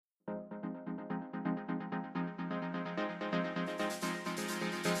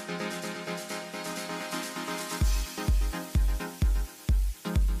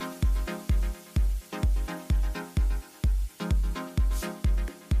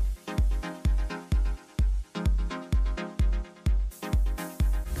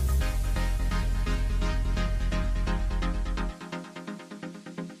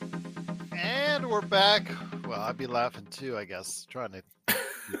we're back. Well, I'd be laughing too, I guess, trying to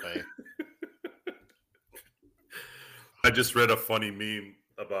keep a... I just read a funny meme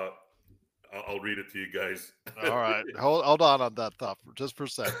about. I'll read it to you guys. All right. Hold on that thought just for a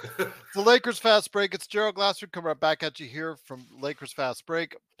second. It's the Lakers Fast Break. It's Gerald Glasser coming right back at you here from Lakers Fast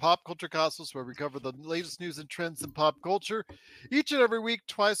Break, Pop Culture Cosmos, where we cover the latest news and trends in pop culture each and every week,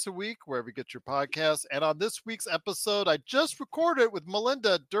 twice a week, wherever you get your podcasts. And on this week's episode, I just recorded with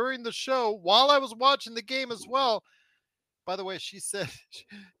Melinda during the show while I was watching the game as well. By the way, she said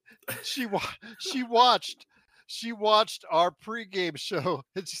she watched our pregame show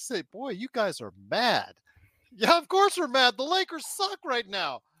and she said, "Boy, you guys are mad." Yeah, of course we're mad. The Lakers suck right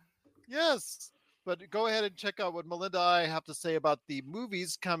now. Yes. But go ahead and check out what Melinda and I have to say about the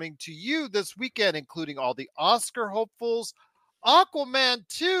movies coming to you this weekend, including all the Oscar hopefuls, Aquaman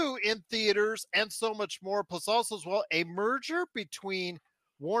 2 in theaters, and so much more. Plus also as well, a merger between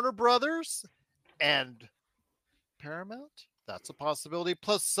Warner Brothers and Paramount. That's a possibility.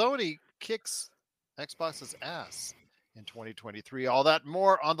 Plus Sony kicks Xbox's ass in 2023. All that and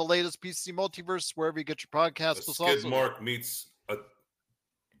more on the latest PC Multiverse, wherever you get your podcasts. A skid mark meets a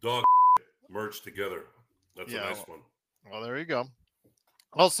dog merged together. That's a nice one. Well, there you go.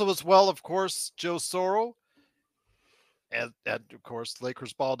 Also, as well, of course, Joe Soro and of course,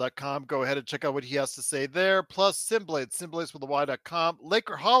 LakersBall.com. Go ahead and check out what he has to say there. Plus, Simblades with a Y.com.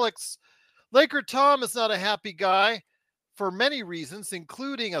 Lakerholics. Laker Tom is not a happy guy for many reasons,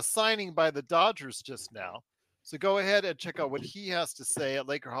 including a signing by the Dodgers just now. So go ahead and check out what he has to say at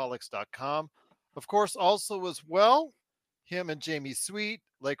Lakerholics.com. Of course, also as well, him and Jamie Sweet,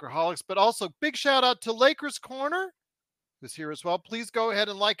 Lakerholics, but also big shout out to Lakers Corner, who's here as well. Please go ahead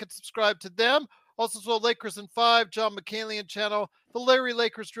and like and subscribe to them. Also as well, Lakers in 5, John McCalian channel, the Larry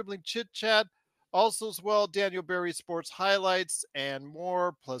Lakers Dribbling Chit Chat. Also as well, Daniel Berry Sports Highlights and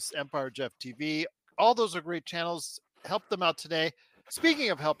more, plus Empire Jeff TV. All those are great channels. Help them out today. Speaking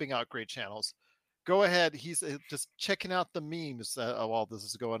of helping out great channels, go ahead. He's just checking out the memes of all this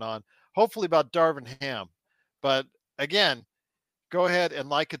is going on. Hopefully about Darvin Ham. But again, go ahead and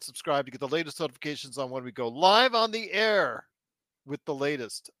like and subscribe to get the latest notifications on when we go live on the air with the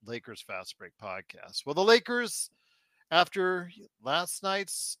latest Lakers Fast Break podcast. Well, the Lakers, after last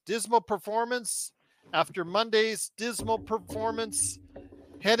night's dismal performance, after Monday's dismal performance,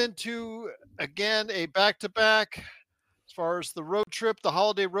 head into, again, a back-to-back. As far as the road trip, the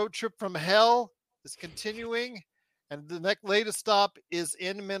holiday road trip from hell is continuing. And the next latest stop is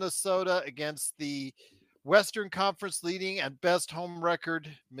in Minnesota against the Western Conference leading and best home record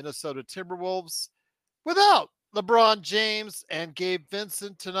Minnesota Timberwolves without LeBron James and Gabe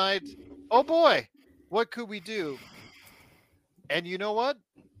Vincent tonight. Oh boy, what could we do? And you know what?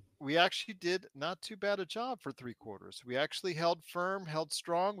 We actually did not too bad a job for 3 quarters. We actually held firm, held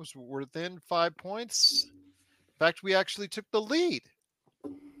strong, was within 5 points. In fact, we actually took the lead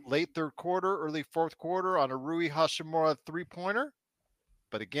late third quarter, early fourth quarter on a Rui Hachimura 3-pointer.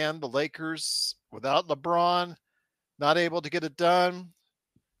 But again, the Lakers, without LeBron, not able to get it done.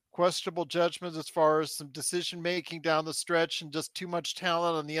 Questionable judgments as far as some decision-making down the stretch and just too much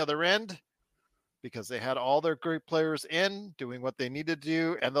talent on the other end because they had all their great players in doing what they needed to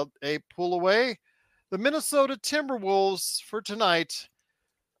do, and they pull away. The Minnesota Timberwolves for tonight,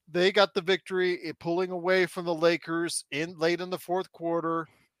 they got the victory, pulling away from the Lakers late in the fourth quarter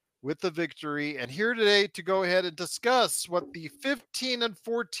with the victory. And here today to go ahead and discuss what the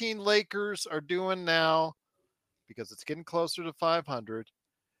 15-14 Lakers are doing now, because it's getting closer to 500.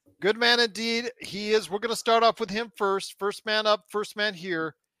 Good man indeed. He is. We're going to start off with him first. First man up, first man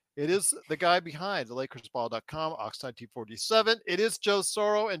here. It is the guy behind the LakersBall.com, Ox1947. It is Joe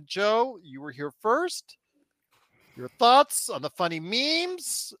Soro. And Joe, you were here first. Your thoughts on the funny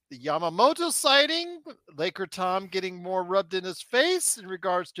memes, the Yamamoto sighting, Laker Tom getting more rubbed in his face in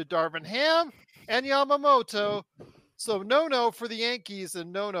regards to Darvin Ham and Yamamoto. So no for the Yankees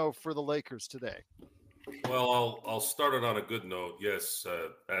and no for the Lakers today. Well, I'll start it on a good note. Yes,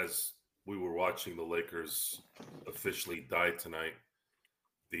 as we were watching the Lakers officially die tonight,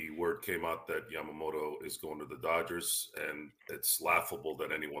 the word came out that Yamamoto is going to the Dodgers, and it's laughable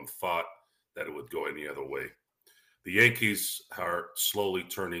that anyone thought that it would go any other way. The Yankees are slowly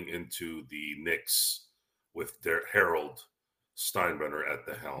turning into the Knicks with their Harold Steinbrenner at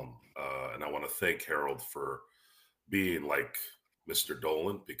the helm. And I want to thank Harold for being like Mr.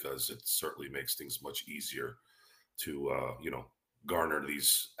 Dolan, because it certainly makes things much easier to, garner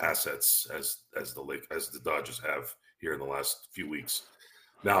these assets as the Dodgers have here in the last few weeks.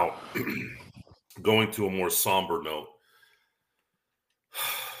 Now, going to a more somber note,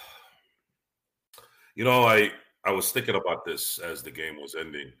 I was thinking about this as the game was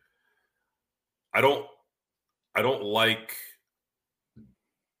ending. I don't like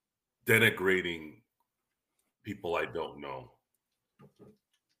denigrating people I don't know.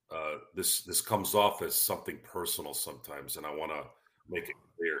 This comes off as something personal sometimes, and I want to make it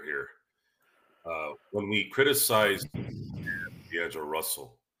clear here. When we criticize D'Angelo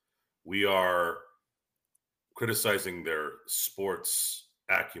Russell, we are criticizing their sports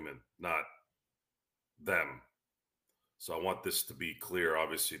acumen, not them. So I want this to be clear.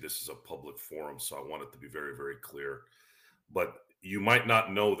 Obviously, this is a public forum, so I want it to be very, very clear. But you might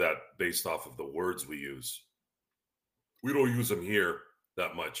not know that based off of the words we use. We don't use them here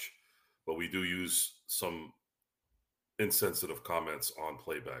that much, but we do use some insensitive comments on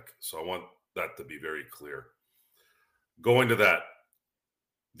playback. So I want that to be very clear. Going to that,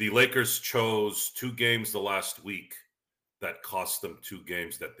 the Lakers chose 2 games the last week that cost them 2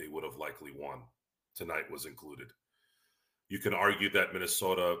 games that they would have likely won. Tonight was included. You can argue that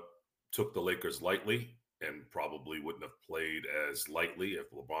Minnesota took the Lakers lightly and probably wouldn't have played as lightly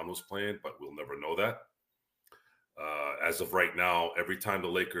if LeBron was playing, but we'll never know that. As of right now, every time the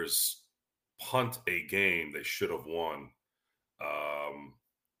Lakers punt a game they should have won,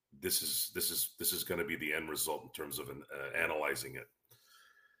 this is going to be the end result in terms of analyzing it.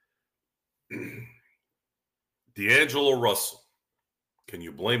 D'Angelo Russell, can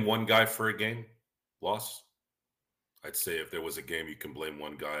you blame one guy for a game loss? I'd say if there was a game you can blame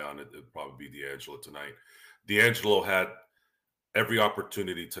one guy on it, it'd probably be D'Angelo tonight. D'Angelo had every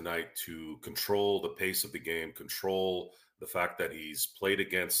opportunity tonight to control the pace of the game, control the fact that he's played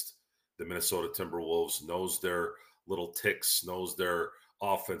against the Minnesota Timberwolves, knows their little ticks, knows their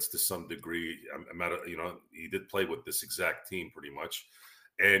offense to some degree. He did play with this exact team pretty much,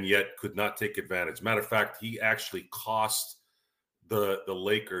 and yet could not take advantage. Matter of fact, he actually cost the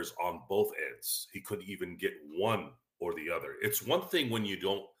Lakers on both ends. He couldn't even get one or the other. It's one thing when you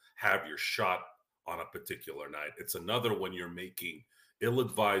don't have your shot on a particular night. It's another when you're making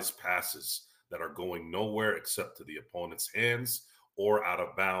ill-advised passes that are going nowhere except to the opponent's hands or out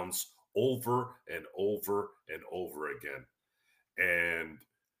of bounds over and over and over again. And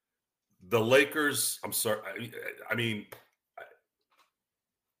the Lakers, I'm sorry, I mean,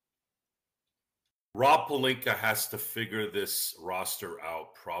 Rob Pelinka has to figure this roster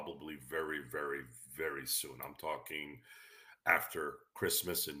out probably very, very, very soon. I'm talking after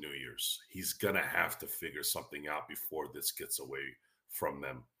Christmas and New Year's. He's going to have to figure something out before this gets away from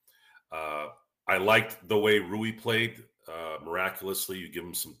them. I liked the way Rui played. Miraculously, you give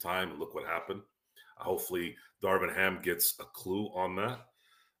him some time and look what happened. Hopefully, Darvin Ham gets a clue on that.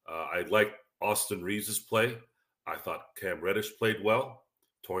 I liked Austin Reeves' play. I thought Cam Reddish played well.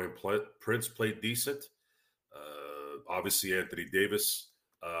 Torian Prince played decent. Obviously, Anthony Davis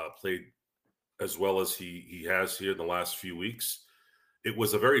played as well as he has here in the last few weeks. It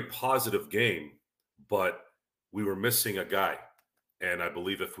was a very positive game, but we were missing a guy. And I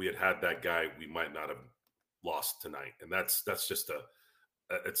believe if we had had that guy, we might not have lost tonight. And that's just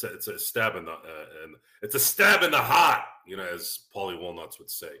it's a stab in the it's a stab in the heart, as Paulie Walnuts would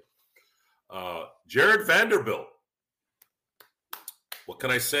say. Jared Vanderbilt. What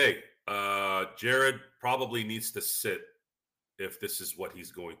can I say? Jared probably needs to sit if this is what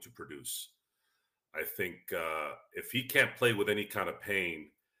he's going to produce. I think if he can't play with any kind of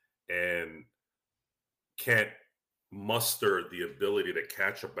pain and can't muster the ability to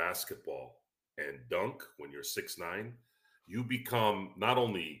catch a basketball and dunk when you're 6'9", you become not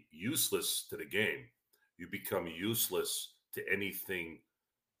only useless to the game, you become useless to anything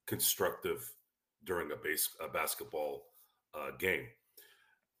constructive during a basketball game.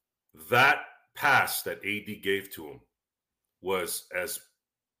 That pass that AD gave to him was as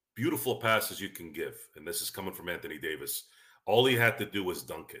beautiful pass as you can give. And this is coming from Anthony Davis. All he had to do was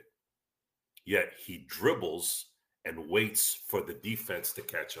dunk it. Yet he dribbles and waits for the defense to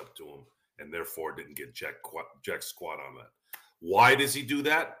catch up to him and therefore didn't get jack squat on that. Why does he do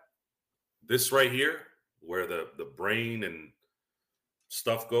that? This right here, where the brain and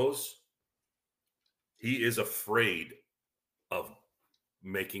stuff goes, he is afraid of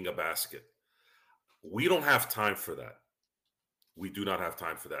making a basket. We don't have time for that. We do not have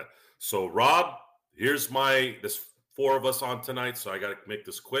time for that. So, Rob, there's 4 of us on tonight, so I got to make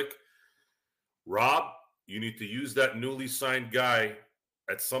this quick. Rob, you need to use that newly signed guy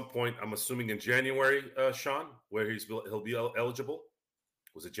at some point, I'm assuming in January, Sean, where he'll be eligible.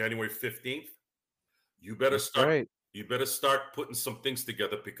 Was it January 15th? You better start. Right. You better start putting some things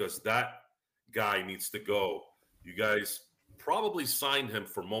together because that guy needs to go. You guys probably signed him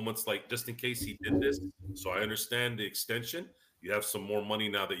for moments like just in case he did this. So I understand the extension. You have some more money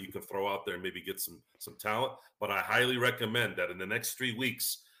now that you can throw out there and maybe get some talent. But I highly recommend that in the next 3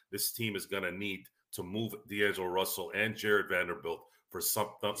 weeks this team is going to need to move D'Angelo Russell and Jared Vanderbilt for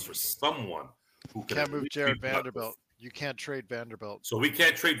someone who can Can't move Jared be productive. Vanderbilt. You can't trade Vanderbilt. So we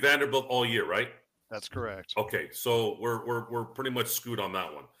can't trade Vanderbilt all year, right? That's correct. Okay, so we're pretty much screwed on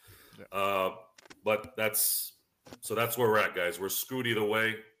that one. Yeah. But that's where we're at, guys. We're screwed either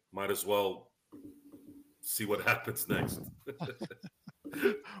way. Might as well see what happens next.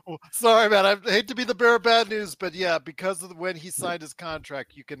 Well, sorry, man. I hate to be the bearer of bad news, but yeah, because of when he signed his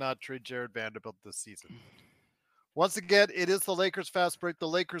contract, you cannot trade Jared Vanderbilt this season. Once again, it is the Lakers fast break. The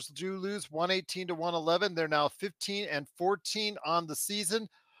Lakers do lose 118-111. They're now 15-14 on the season.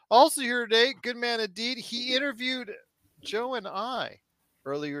 Also here today, good man indeed. He interviewed Joe and I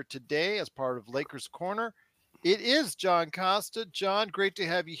earlier today as part of Lakers Corner. It is John Costa. John, great to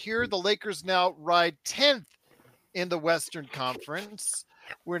have you here. The Lakers now ride 10th in the Western Conference.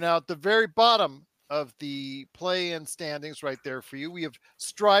 We're now at the very bottom of the play-in standings right there for you. We have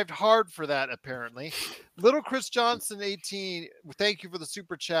strived hard for that, apparently. Little Chris Johnson, 18, thank you for the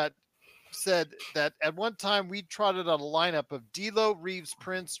super chat, said that at one time we trotted on a lineup of D'Lo, Reeves,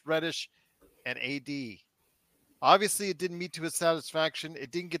 Prince, Reddish, and AD. Obviously, it didn't meet to his satisfaction.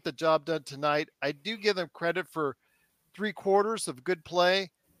 It didn't get the job done tonight. I do give them credit for 3 quarters of good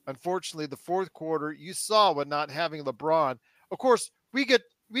play. Unfortunately, the fourth quarter, you saw what not having LeBron. Of course, we get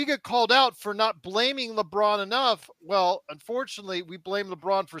called out for not blaming LeBron enough. Well, unfortunately, we blame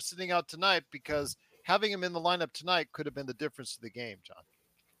LeBron for sitting out tonight because having him in the lineup tonight could have been the difference to the game, John.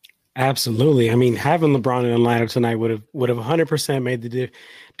 Absolutely. I mean, having LeBron in the lineup tonight would have 100% made the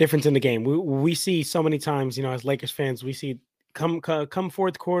difference in the game. We see so many times, as Lakers fans, we see come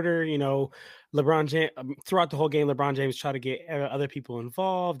fourth quarter, LeBron James throughout the whole game, LeBron James try to get other people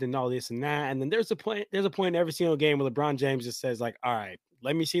involved and all this and that. And then there's a point in every single game where LeBron James just says like, all right,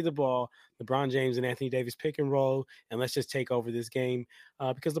 let me see the ball. LeBron James and Anthony Davis pick and roll, and let's just take over this game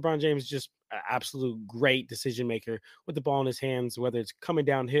because LeBron James is just an absolute great decision maker with the ball in his hands, whether it's coming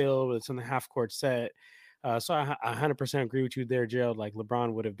downhill or it's on the half court set. So I 100% agree with you there, Gerald. Like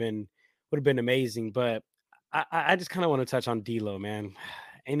LeBron would have been amazing, but I just kind of want to touch on D'Lo, man.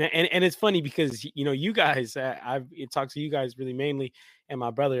 And it's funny because you guys, I've talked to you guys really mainly, and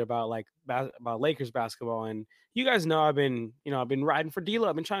my brother about about Lakers basketball, and you guys know I've been riding for D'Lo.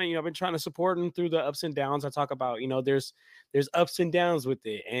 I've been trying to support him through the ups and downs. I talk about there's ups and downs with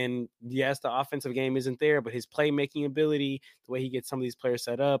it, and yes, the offensive game isn't there, but his playmaking ability, the way he gets some of these players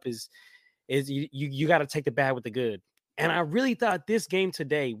set up is you got to take the bad with the good. And I really thought this game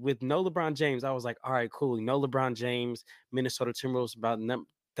today with no LeBron James, I was like, all right, cool. No LeBron James, Minnesota Timberwolves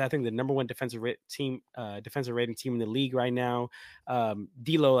I think the number one defensive rating team in the league right now.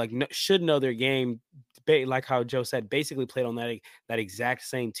 D'Lo should know their game, like how Joe said, basically played on that exact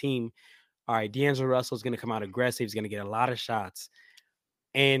same team. All right, D'Angelo Russell is going to come out aggressive. He's going to get a lot of shots,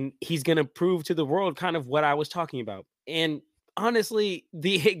 and he's going to prove to the world kind of what I was talking about. And honestly,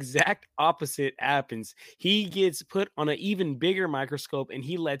 the exact opposite happens. He gets put on an even bigger microscope and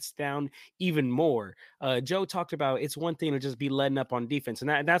he lets down even more. Joe talked about it's one thing to just be letting up on defense. And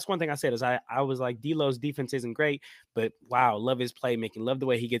that's one thing I said is I was like, D'Lo's defense isn't great, but wow, love his playmaking. Love the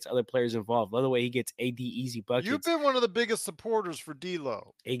way he gets other players involved. Love the way he gets AD easy buckets. You've been one of the biggest supporters for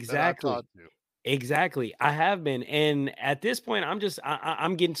D'Lo. Exactly. I have been. And at this point, I'm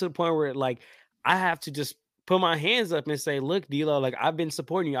getting to the point where I have to just put my hands up and say, look, D'Lo, I've been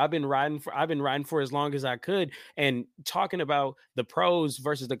supporting you. I've been riding for as long as I could, and talking about the pros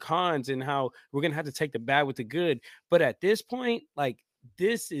versus the cons and how we're going to have to take the bad with the good. But at this point,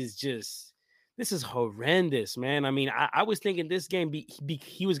 this is horrendous, man. I mean, I was thinking this game,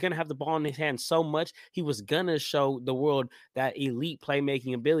 he was going to have the ball in his hand so much. He was going to show the world that elite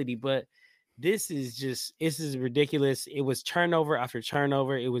playmaking ability, but this is ridiculous. It was turnover after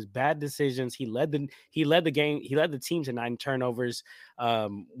turnover. It was bad decisions. He led the game. He led the team to 9 turnovers.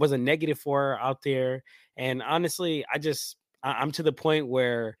 Was a -4 out there. And honestly, I'm to the point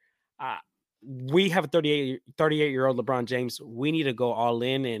where we have a 38-year-old LeBron James. We need to go all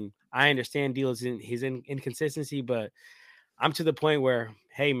in. And I understand D'Lo's his inconsistency, but I'm to the point where,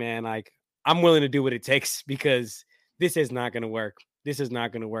 hey man, I'm willing to do what it takes because this is not going to work. This is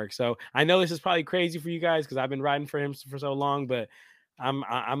not going to work. So I know this is probably crazy for you guys because I've been riding for him for so long, but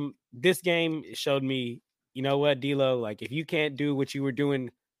this game showed me, you know what, D'Lo, if you can't do what you were doing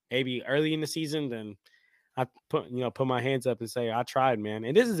maybe early in the season, then I put my hands up and say, I tried, man.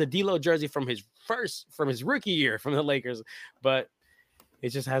 And this is a D'Lo jersey from his rookie year from the Lakers, but it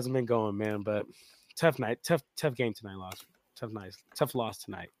just hasn't been going, man. But tough night, tough game tonight, tough loss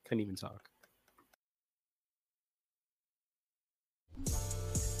tonight. Couldn't even talk.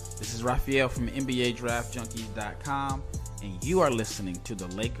 This is Raphael from NBA DraftJunkies.com. and you are listening to the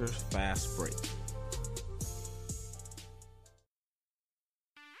Lakers Fast Break.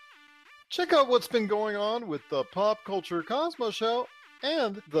 Check out what's been going on with the Pop Culture Cosmos Show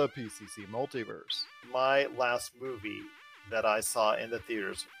and the PCC Multiverse. My last movie that I saw in the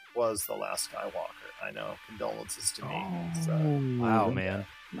theaters was The Last Skywalker. I know, condolences to me. Wow, man.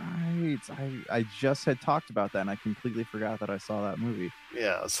 Right. I just had talked about that, and I completely forgot that I saw that movie.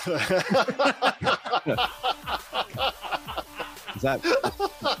 Yes. It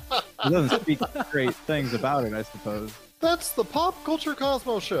doesn't speak great things about it, I suppose. That's the Pop Culture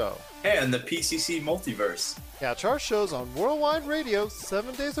Cosmos Show. And the PCC Multiverse. Catch our shows on Worldwide Radio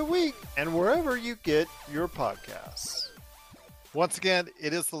 7 days a week and wherever you get your podcasts. Once again,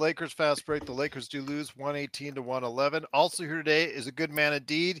 it is the Lakers Fast Break. The Lakers do lose 118-111. Also here today is a good man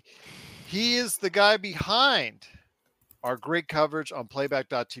indeed. He is the guy behind our great coverage on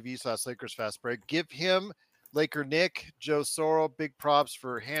playback.tv/Lakers Fast Break. Give him, Laker Nick, Joe Soro, big props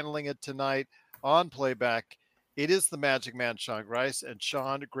for handling it tonight on playback. It is the Magic Man, Sean Grice. And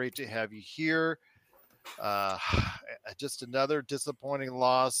Sean, great to have you here. Just another disappointing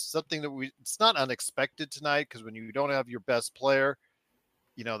loss. Something that it's not unexpected tonight, because when you don't have your best player,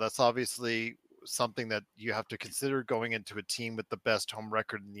 that's obviously something that you have to consider going into a team with the best home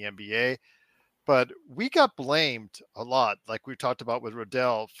record in the NBA. But we got blamed a lot, like we talked about with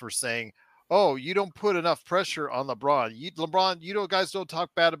Rodell, for saying, oh, you don't put enough pressure on LeBron. You guys don't talk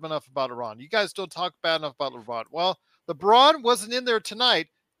bad enough about LeBron. You guys don't talk bad enough about LeBron. Well, LeBron wasn't in there tonight,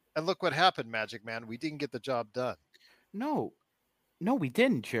 and look what happened, Magic Man. We didn't get the job done. No, we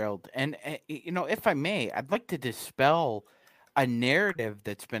didn't, Gerald. And, if I may, I'd like to dispel a narrative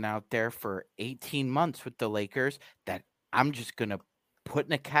that's been out there for 18 months with the Lakers that I'm just going to put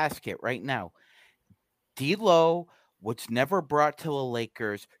in a casket right now. D'Lo was never brought to the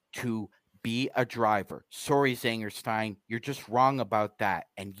Lakers to be a driver. Sorry, Zangerstein, you're just wrong about that.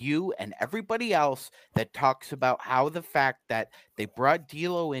 And you and everybody else that talks about how the fact that they brought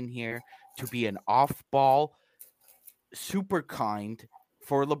D'Lo in here to be an off-ball super kind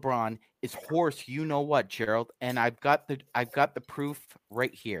for LeBron is horse. You know what, Gerald? And I've got the proof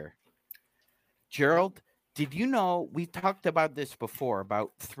right here. Gerald, did you know, we talked about this before,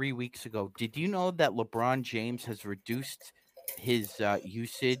 about 3 weeks ago. Did you know that LeBron James has reduced his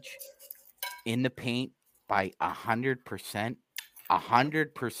usage in the paint by 100%?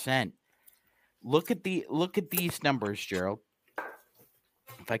 100%. Look at these numbers, Gerald.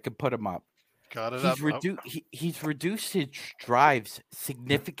 If I could put them up. Got it. He's reduced his drives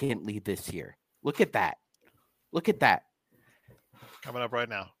significantly this year. Look at that. Coming up right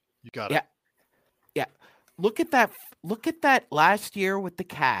now. You got it. Yeah. Look at that last year with the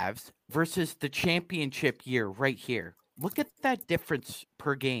Cavs versus the championship year right here. Look at that difference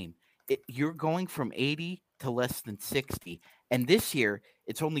per game. You're going from 80 to less than 60. And this year,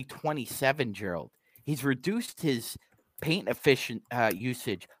 it's only 27, Gerald. He's reduced his paint efficient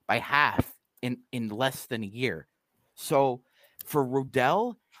usage by half in less than a year. So for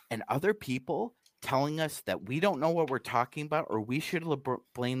Rodell and other people telling us that we don't know what we're talking about or we should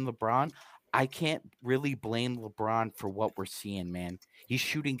blame LeBron, I can't really blame LeBron for what we're seeing, man. He's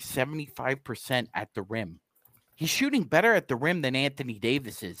shooting 75% at the rim. He's shooting better at the rim than Anthony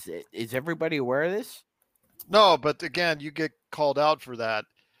Davis is. Is everybody aware of this? No, but again, you get called out for that.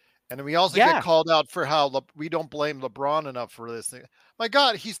 And we also get called out for how we don't blame LeBron enough for this thing. My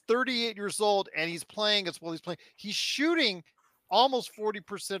God, he's 38 years old and he's playing as well. He's shooting almost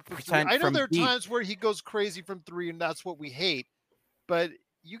 40% from three. I know there are times where he goes crazy from three, and that's what we hate. But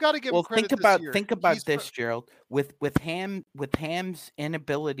you got to give him credit. Think about this, Gerald. With Ham's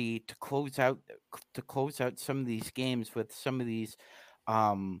inability to close out some of these games with some of these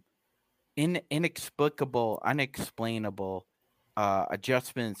inexplicable, unexplainable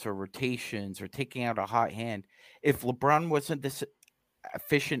adjustments or rotations or taking out a hot hand. If LeBron wasn't this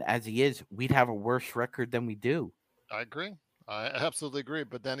efficient as he is, we'd have a worse record than we do. I agree. I absolutely agree.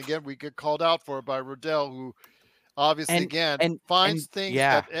 But then again, we get called out for it by Rodell, who obviously finds things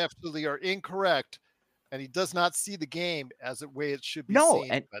that absolutely are incorrect, and he does not see the game as the way it should be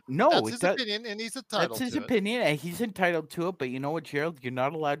seen. That's his opinion, and he's entitled to it. That's his opinion, and he's entitled to it. But you know what, Gerald? You're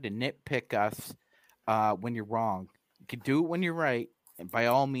not allowed to nitpick us when you're wrong. You can do it when you're right, and by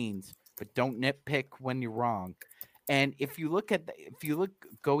all means, but don't nitpick when you're wrong. And if you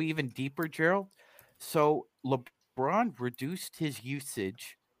go even deeper, Gerald, so LeBron reduced his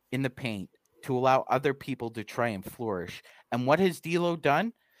usage in the paint to allow other people to try and flourish. And what has D'Lo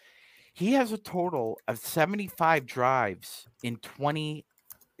done? He has a total of 75 drives in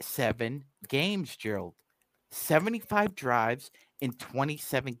 27 games, Gerald. 75 drives in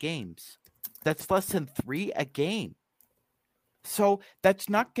 27 games. That's less than 3 a game. So that's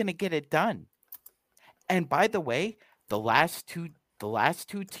not going to get it done. And by the way, the last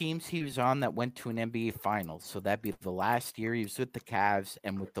two teams he was on that went to an NBA Finals, so that'd be the last year he was with the Cavs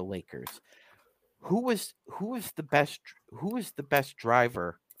and with the Lakers. Who was the best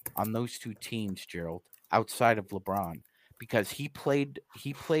driver on those two teams, Gerald, outside of LeBron? Because he played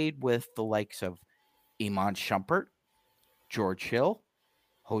with the likes of Iman Shumpert, George Hill,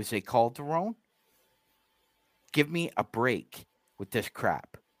 Jose Calderon. Give me a break with this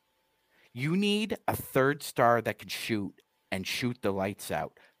crap. You need a third star that can shoot and shoot the lights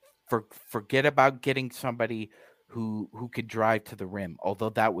out. Forget about getting somebody who could drive to the rim,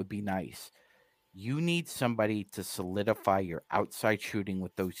 although that would be nice. You need somebody to solidify your outside shooting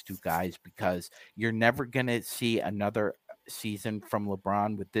with those two guys, because you're never going to see another season from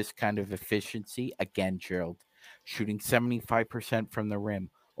LeBron with this kind of efficiency again, Gerald. Shooting 75% from the rim,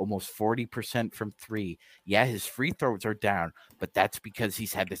 almost 40% from three. Yeah, his free throws are down, but that's because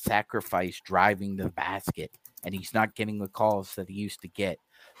he's had to sacrifice driving the basket, and he's not getting the calls that he used to get.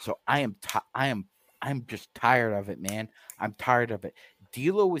 So I'm just tired of it, man. I'm tired of it.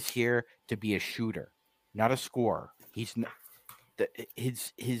 D'Lo was here to be a shooter, not a scorer. His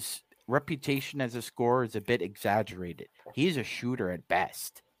reputation as a scorer is a bit exaggerated. He's a shooter at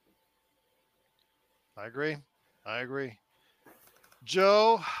best. I agree.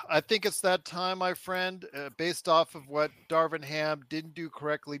 Joe, I think it's that time, my friend. Based off of what Darvin Ham didn't do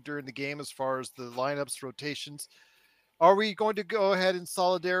correctly during the game as far as the lineups, rotations, are we going to go ahead in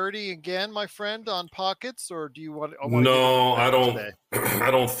solidarity again, my friend, on pockets, or do you want? No, I don't. Today? I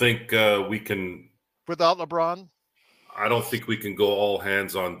don't think we can. Without LeBron, I don't think we can go all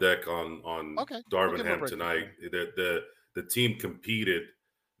hands on deck on okay. Darvin Ham tonight. The team competed.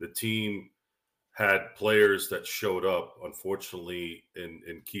 The team had players that showed up. Unfortunately,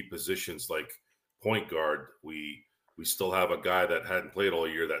 in key positions like point guard, we still have a guy that hadn't played all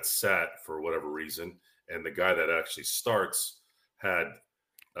year that sat for whatever reason, and the guy that actually starts had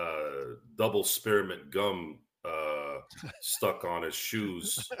double spearmint gum stuck on his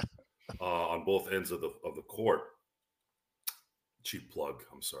shoes on both ends of the court. Cheap plug.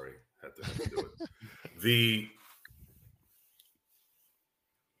 I'm sorry, had to do it.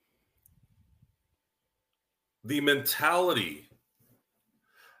 The mentality.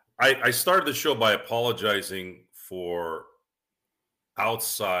 I started the show by apologizing for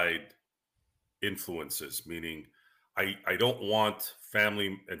outside influences, meaning I don't want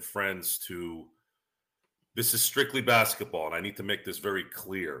family and friends to. This is strictly basketball, and I need to make this very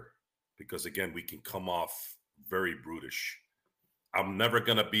clear because, again, we can come off very brutish. I'm never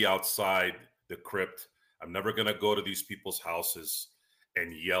going to be outside the crypt. I'm never going to go to these people's houses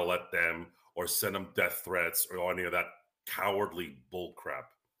and yell at them or send them death threats or any of that cowardly bullcrap.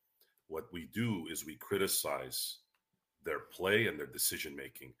 What we do is we criticize their play and their decision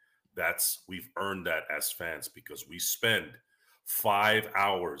making. We've earned that as fans because we spend 5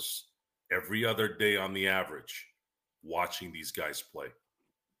 hours every other day on the average watching these guys play.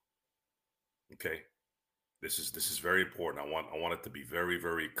 Okay? This is very important. I want it to be very,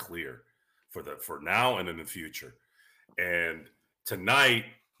 very clear for now and in the future. And tonight,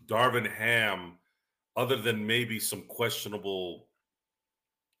 Darvin Ham, other than maybe some questionable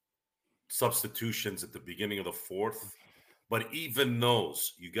substitutions at the beginning of the fourth, but even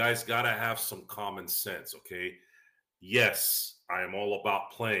those, you guys got to have some common sense, okay? Yes, I am all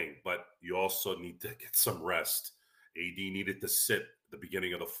about playing, but you also need to get some rest. AD needed to sit at the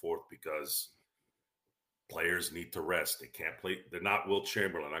beginning of the fourth because players need to rest. They can't play. They're not Will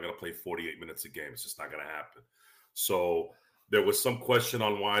Chamberlain. I'm going to play 48 minutes a game. It's just not going to happen. So there was some question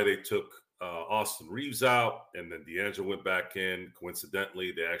on why they took Austin Reeves out, and then D'Angelo went back in.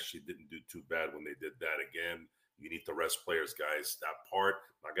 Coincidentally, they actually didn't do too bad when they did that again. You need to rest players, guys. That part,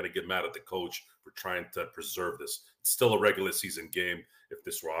 I'm not going to get mad at the coach for trying to preserve this. It's still a regular season game. If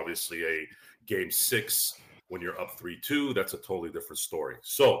this were obviously a game 6 when you're up 3-2, that's a totally different story.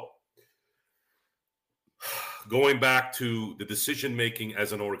 So going back to the decision-making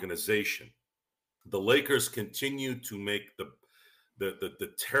as an organization, the Lakers continue to make the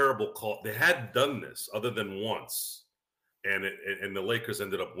terrible call. They hadn't done this other than once, and the Lakers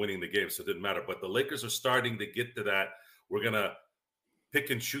ended up winning the game, so it didn't matter. But the Lakers are starting to get to that. We're going to pick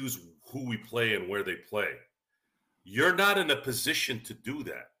and choose who we play and where they play. You're not in a position to do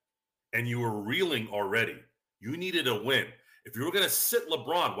that, and you were reeling already. You needed a win. If you were going to sit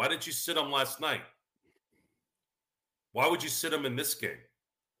LeBron, why didn't you sit him last night? Why would you sit him in this game?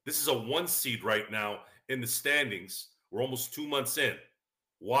 This is a 1 seed right now in the standings. We're almost 2 months in.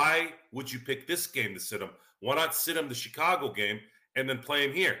 Why would you pick this game to sit him? Why not sit him the Chicago game and then play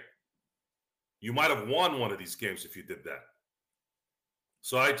him here? You might have won one of these games if you did that.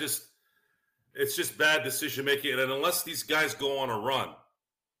 So it's just bad decision making. And unless these guys go on a run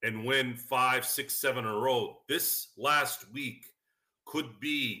and win 5, 6, 7 in a row, this last week could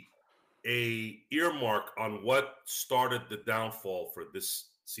be a earmark on what started the downfall for this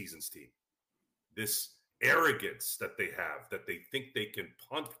season's team. This arrogance that they have, that they think they can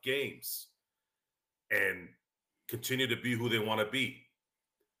punt games and continue to be who they want to be.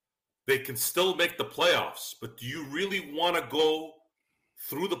 They can still make the playoffs, but do you really want to go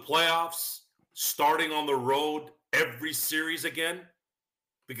through the playoffs starting on the road every series again?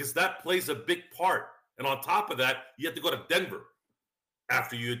 Because that plays a big part. And on top of that, you have to go to Denver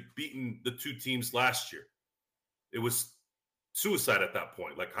after you had beaten the two teams last year. It was suicide at that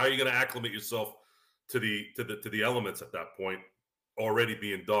point. Like, how are you going to acclimate yourself to the elements at that point, already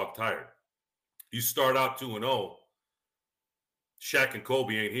being dog tired? You start out 2-0. Shaq and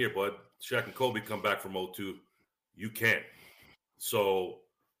Kobe ain't here, bud. Shaq and Kobe come back from 0-2. You can't. So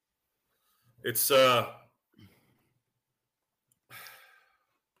it's I'm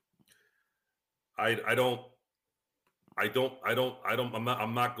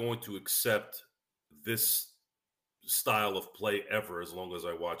not going to accept this style of play ever as long as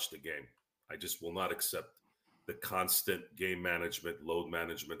I watch the game. I just will not accept the constant game management, load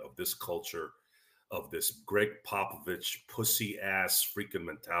management of this culture, of this Greg Popovich pussy ass freaking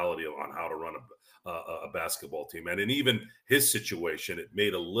mentality on how to run a basketball team. And in even his situation, it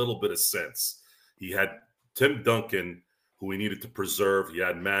made a little bit of sense. He had Tim Duncan, who he needed to preserve. He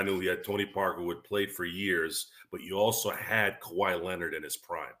had Manu. He had Tony Parker, who had played for years. But you also had Kawhi Leonard in his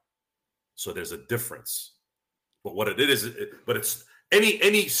prime. So there's a difference. But what it is, but it's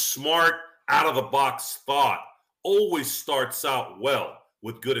any smart, out-of-the-box thought always starts out well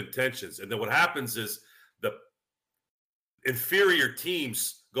with good intentions. And then what happens is the inferior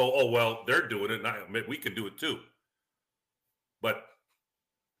teams go, oh, well, they're doing it. And we can do it too. But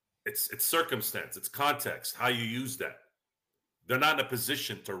it's circumstance. It's context, how you use that. They're not in a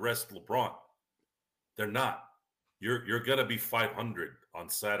position to rest LeBron. They're not. You're going to be 500 on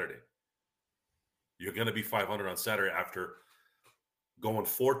Saturday. You're going to be 500 on Saturday after going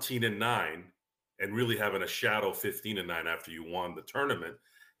 14-9 and really having a shadow 15-9 after you won the tournament.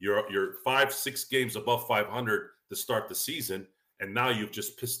 You're 5-6 games above 500 to start the season, and now you've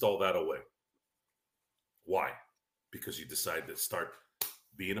just pissed all that away. Why? Because you decided to start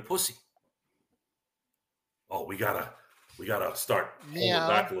being a pussy. Oh, we gotta start holding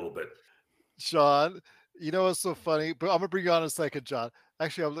back a little bit. Sean, you know what's so funny? But I'm gonna bring you on in a second, John.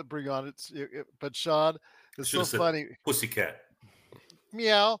 Actually, I'll bring you on. But Sean, it's so funny. Pussycat.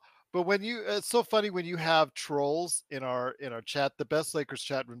 Meow. But it's so funny when you have trolls in our chat. The best Lakers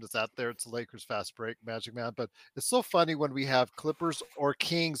chat room that's out there. It's the Lakers Fast Break, Magic Man. But it's so funny when we have Clippers or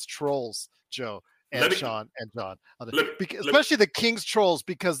Kings trolls, Joe and Sean and John, especially the Kings trolls,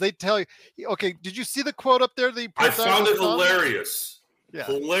 because they tell you. Okay, did you see the quote up there? I found it hilarious. Yeah.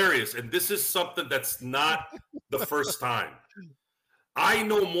 Hilarious, and this is something that's not the first time. I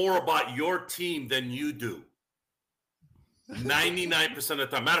know more about your team than you do. 99% of the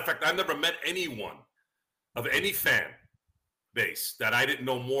time. Matter of fact, I've never met anyone of any fan base that I didn't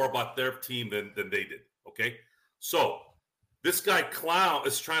know more about their team than they did. Okay? So this guy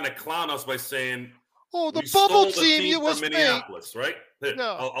is trying to clown us by saying, oh, the bubble team was from Minneapolis, right?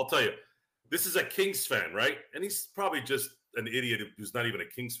 No. I'll tell you. This is a Kings fan, right? And he's probably just an idiot who's not even a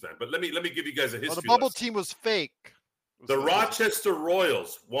Kings fan. But let me give you guys a history. The bubble team was fake. The Rochester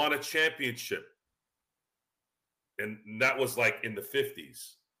Royals won a championship. And that was like in the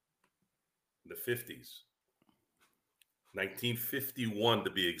 50s. 1951 to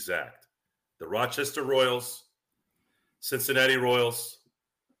be exact. The Rochester Royals, Cincinnati Royals,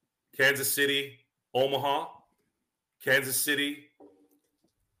 Kansas City, Omaha, Kansas City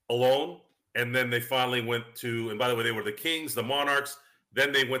alone. And then they finally went to, and by the way, they were the Kings, the Monarchs.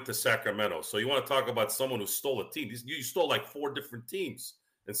 Then they went to Sacramento. So you want to talk about someone who stole a team. You stole like 4 different teams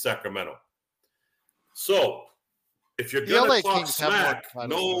in Sacramento. So if you're going to talk smack,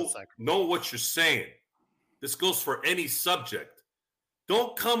 know what you're saying. This goes for any subject.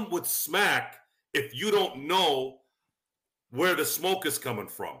 Don't come with smack if you don't know where the smoke is coming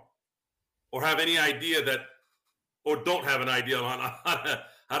from, or have any idea that, or don't have an idea on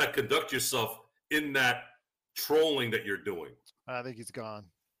how to conduct yourself in that trolling that you're doing. I think he's gone.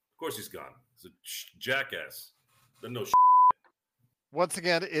 Of course he's gone. He's a jackass. Doesn't know. Once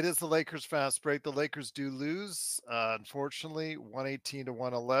again, it is the Lakers Fast Break. The Lakers do lose, unfortunately, 118 to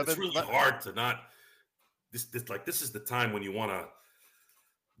 111. It's really hard to not. This is the time when you want to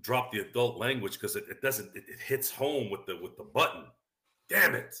drop the adult language, because it hits home with the button.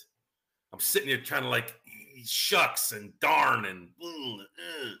 Damn it! I'm sitting here trying to shucks and darn and.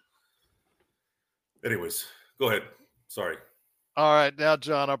 Anyways, go ahead. Sorry. All right, now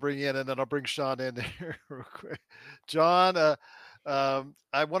John, I'll bring you in, and then I'll bring Sean in here real quick. John,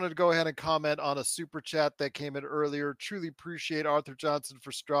 I wanted to go ahead and comment on a super chat that came in earlier. Truly appreciate Arthur Johnson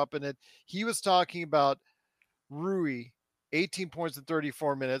for dropping it. He was talking about Rui, 18 points in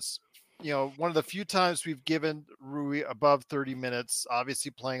 34 minutes. One of the few times we've given Rui above 30 minutes,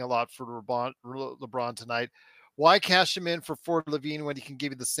 obviously playing a lot for LeBron tonight. Why cash him in for Ford Levine when he can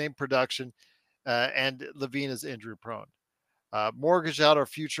give you the same production and Levine is injury prone? Mortgage out our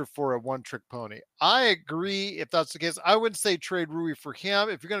future for a one-trick pony. I agree if that's the case. I wouldn't say trade Rui for him.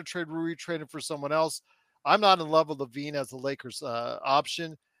 If you're going to trade Rui, trade him for someone else. I'm not in love with Levine as the Lakers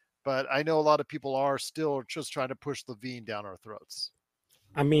option, but I know a lot of people are still just trying to push Levine down our throats.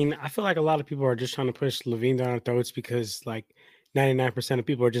 I mean, I feel like a lot of people are just trying to push Levine down our throats because like 99% of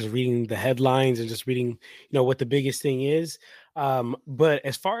people are just reading the headlines and just reading, what the biggest thing is. But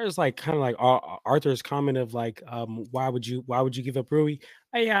as far as like kind of like Arthur's comment of like, why would you give up Rui?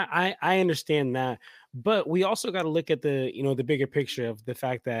 I understand that, but we also got to look at the, the bigger picture of the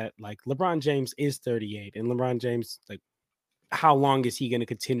fact that like LeBron James is 38 and LeBron James, like, how long is he going to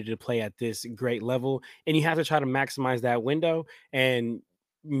continue to play at this great level? And you have to try to maximize that window. And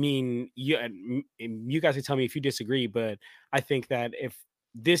you guys can tell me if you disagree, but I think that if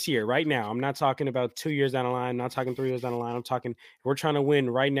this year, right now, I'm not talking about 2 years down the line, I'm not talking 3 years down the line. I'm talking, we're trying to win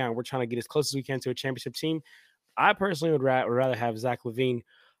right now. We're trying to get as close as we can to a championship team. I personally would rather have Zach LaVine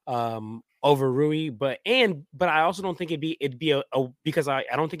over Rui, but I also don't think it'd be a because I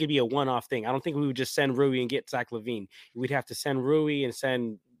don't think it'd be a one-off thing. I don't think we would just send Rui and get Zach LaVine. We'd have to send Rui and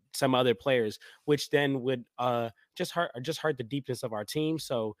send some other players, which then would just hurt the deepness of our team.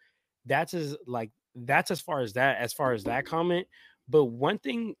 So that's as far as that comment. But one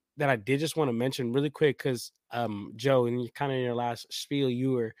thing that I did just want to mention really quick, because Joe, and you kind of in your last spiel,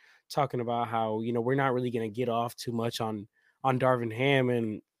 you were talking about how we're not really going to get off too much on Darvin Ham,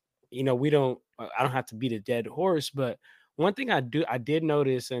 and I don't have to beat a dead horse, but one thing I did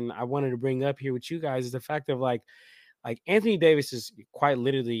notice, and I wanted to bring up here with you guys, is the fact of like Anthony Davis is quite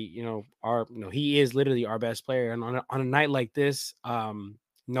literally, he is literally our best player. And on a night like this,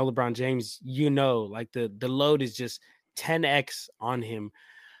 LeBron James, like the load is just 10x on him.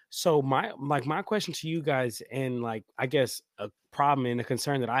 So my question to you guys, and like, I guess a problem and a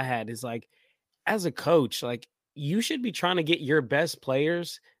concern that I had is like, as a coach, like you should be trying to get your best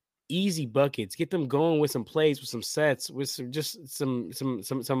players easy buckets, get them going with some plays, with some sets, with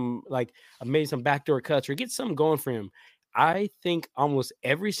some like maybe some backdoor cuts, or get something going for him. I think almost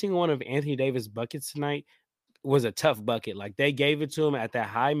every single one of Anthony Davis buckets tonight was a tough bucket. Like they gave it to him at that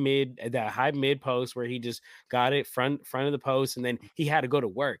high mid post where he just got it front of the post, and then he had to go to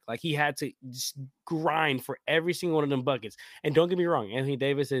work. Like he had to just grind for every single one of them buckets. And don't get me wrong, Anthony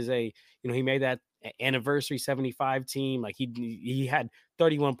Davis is he made that anniversary 75 team. Like he had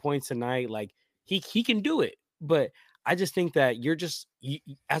 31 points tonight. Like he can do it. But I just think that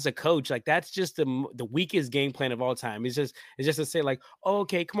as a coach, like that's just the weakest game plan of all time. It's just to say like, oh,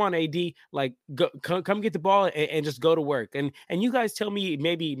 okay, come on, AD, like come get the ball and just go to work. And you guys tell me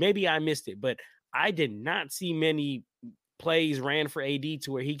maybe I missed it, but I did not see many plays ran for AD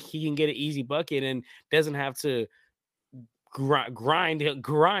to where he can get an easy bucket and doesn't have to grind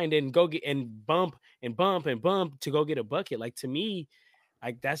and go get and bump to go get a bucket. Like to me,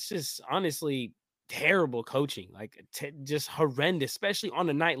 like that's just honestly terrible coaching, like just horrendous, especially on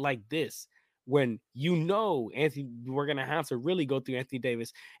a night like this when Anthony, we're gonna have to really go through Anthony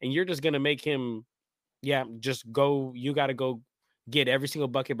Davis, and you're just gonna make him, just go. You got to go get every single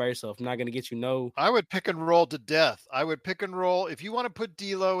bucket by yourself. I'm not gonna get I would pick and roll to death. I would pick and roll. If you want to put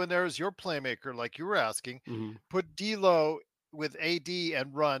D'Lo in there as your playmaker, like you were asking, put D'Lo with AD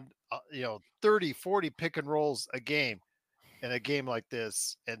and run, 30, 40 pick and rolls a game. In a game like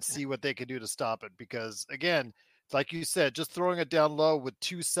this, and see what they can do to stop it. Because again, like you said, just throwing it down low with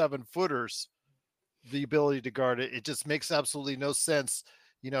 2 7-footers, the ability to guard it, it just makes absolutely no sense.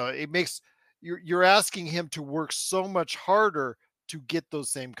 It makes you're asking him to work so much harder to get those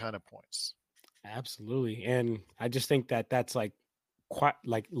same kind of points. Absolutely. And I just think that that's like quite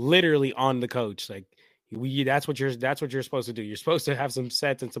like literally on the coach. Like that's what you're supposed to do. You're supposed to have some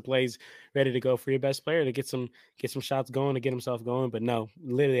sets and some plays ready to go for your best player to get some shots going, to get himself going. But no,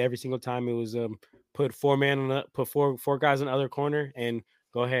 literally every single time it was put four guys in the other corner and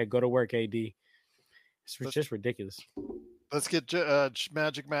go ahead, go to work, AD. It's just ridiculous. Let's get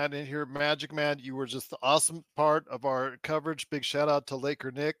Magic Man in here. Magic Man, you were just the awesome part of our coverage. Big shout out to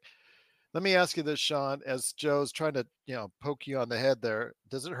Laker Nick. Let me ask you this, Sean, as Joe's trying to, poke you on the head there.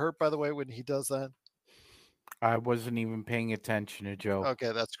 Does it hurt, by the way, when he does that? I wasn't even paying attention to Joe.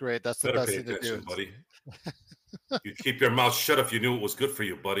 Okay, that's great. That's the Better best pay thing to do. attention, buddy. You'd keep your mouth shut if you knew it was good for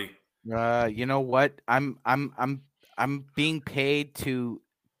you, buddy. You know what? I'm being paid to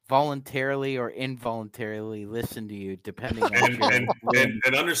voluntarily or involuntarily listen to you, depending on Gerald's whim.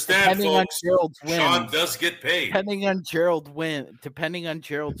 And understand, Depending on folks, Gerald's Sean whims. does get paid. Depending on Gerald's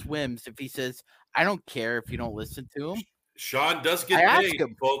whims, if he says, "I don't care if you don't listen to him," Sean does get I ask paid,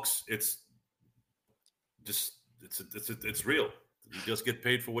 him. folks. It's just it's real. You just get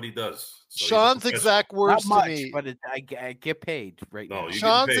paid for what he does. So Sean's exact words not much, to me. but I get paid right No, now. you get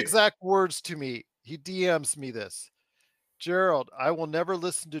Sean's paid. exact words to me. He DMs me this. Gerald, I will never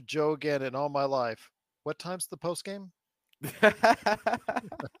listen to Joe again in all my life. What time's the post game? I'm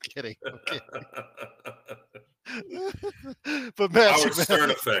kidding. I'm kidding. But Magic Howard Stern Man,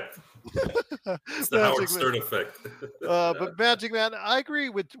 effect. It's the Howard Stern effect. but Magic Man, I agree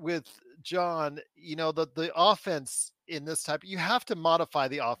with John. You know, the offense in this type, you have to modify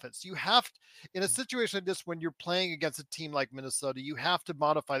the offense. You have to, in a situation like this, when you're playing against a team like Minnesota, you have to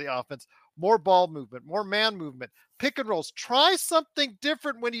modify the offense. More ball movement, more man movement, pick and rolls. Try something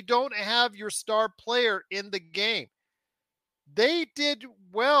different when you don't have your star player in the game. They did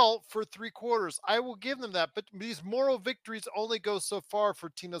well for 3 quarters. I will give them that. But these moral victories only go so far for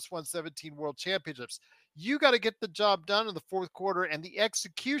a team that's won 17 world championships. You got to get the job done in the fourth quarter, and the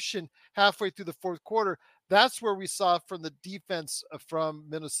execution halfway through the fourth quarter. That's where we saw from the defense from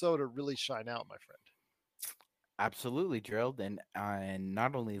Minnesota really shine out, my friend. Absolutely, Gerald, and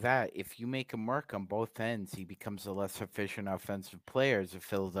not only that, if you make him work on both ends, he becomes a less efficient offensive player. As the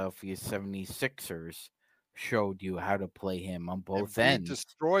Philadelphia 76ers showed you how to play him on both Embiid ends.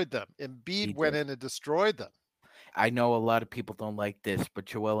 destroyed them. Embiid went in and destroyed them. I know a lot of people don't like this, but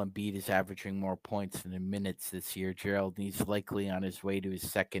Joel Embiid is averaging more points than in minutes this year, Gerald. And he's likely on his way to his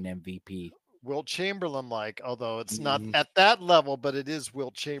second MVP. Wilt Chamberlain-like, although it's not at that level, but it is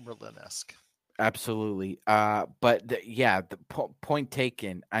Wilt Chamberlain-esque. Absolutely. But the point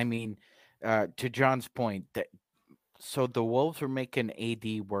taken. I mean, to John's point, so the Wolves were making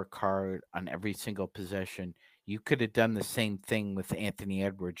AD work hard on every single possession. You could have done the same thing with Anthony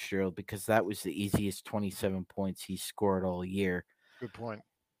Edwards, Gerald, because that was the easiest 27 points he scored all year. Good point.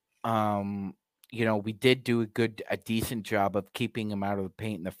 You know, we did do a decent job of keeping him out of the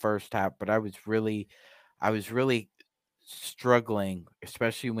paint in the first half, but I was really struggling,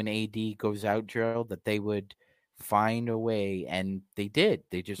 especially when AD goes out, Gerald, that they would find a way, and they did.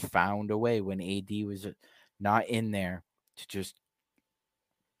 They just found a way when AD was not in there to just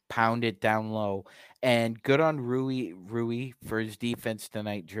pound it down low. And good on Rui for his defense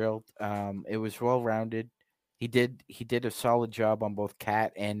tonight, Gerald. It was well rounded. He did a solid job on both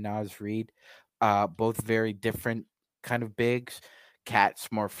Cat and Naz Reid. Both very different kind of bigs.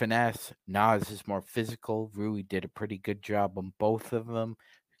 Cat's more finesse. Naz is more physical. Rui did a pretty good job on both of them.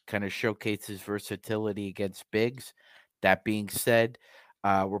 Kind of showcases versatility against bigs. That being said,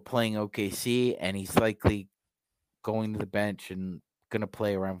 we're playing OKC, and he's likely going to the bench and going to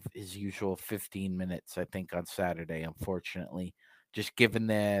play around his usual 15 minutes, I think, on Saturday, unfortunately. Just given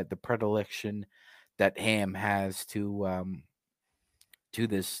the predilection that Ham has to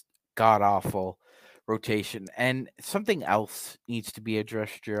this god-awful rotation. And something else needs to be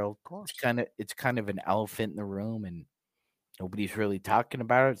addressed, Gerald. It's kind of an elephant in the room, and nobody's really talking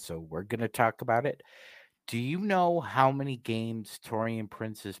about it, so we're going to talk about it. Do you know how many games Taurean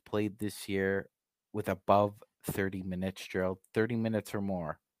Prince has played this year with above 30 minutes, Gerald? 30 minutes or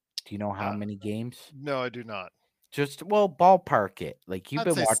more. Do you know how many games? No, I do not. Just, ballpark it. Like you've I'd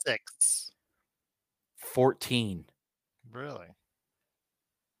been say watching 6. 14. Really?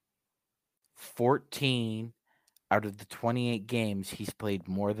 14 out of the 28 games, he's played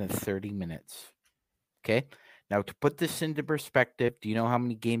more than 30 minutes. Okay. Now, to put this into perspective, do you know how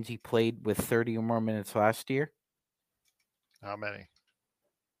many games he played with 30 or more minutes last year? How many?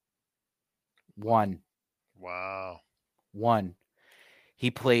 1. Wow. 1. He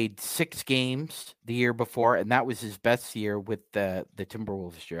played 6 games the year before, and that was his best year with the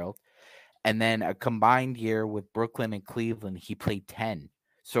Timberwolves, Gerald. And then a combined year with Brooklyn and Cleveland, he played 10.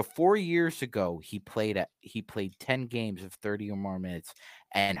 So 4 years ago, he played 10 games of 30 or more minutes,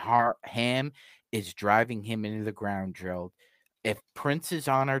 and Ham is driving him into the ground, Gerald. If Prince is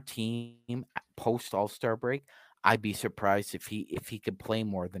on our team post All-Star break, I'd be surprised if he could play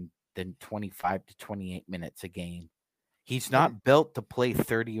more than 25 to 28 minutes a game. He's not built to play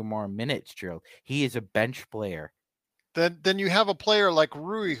 30 or more minutes, Gerald. He is a bench player. Then you have a player like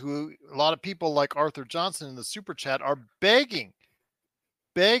Rui, who a lot of people like Arthur Johnson in the super chat are begging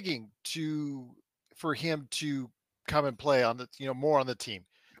for him to come and play on the more on the team.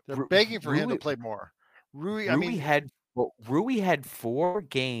 They're begging for him to play more. Rui, Rui had 4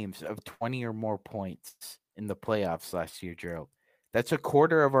 games of 20 or more points in the playoffs last year, Gerald. That's a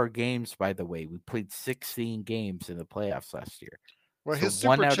quarter of our games, by the way. We played 16 games in the playoffs last year. well, So his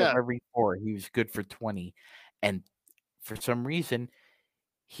 1 super out chat. of every 4, he was good for 20. And for some reason,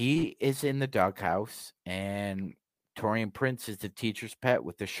 he is in the doghouse, and Torian Prince is the teacher's pet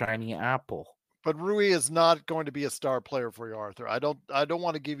with the shiny apple. But Rui is not going to be a star player for you, Arthur. I don't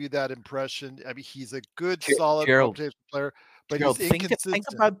want to give you that impression. I mean, he's a good, solid Gerald, rotation player, but Gerald, he's think inconsistent.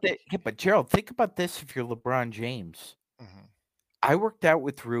 about that. Yeah, but Gerald, think about this if you're LeBron James. Mhm. I worked out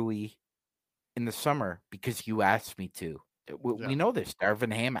with Rui in the summer because you asked me to. We know this.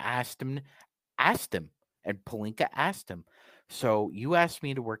 Darvin Ham asked him, and Pelinka asked him. So you asked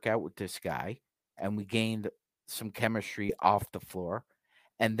me to work out with this guy, and we gained some chemistry off the floor.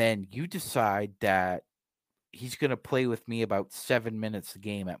 And then you decide that he's going to play with me about 7 minutes a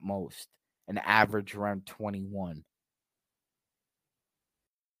game at most, an average around 21.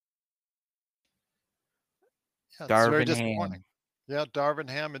 Yeah, it's very Darvin disappointing. Ham. Yeah, Darvin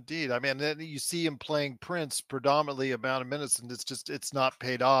Ham, indeed. I mean, then you see him playing Prince predominantly amount of minutes, and it's not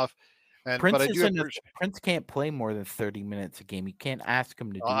paid off. But I do appreciate. Prince can't play more than 30 minutes a game. You can't ask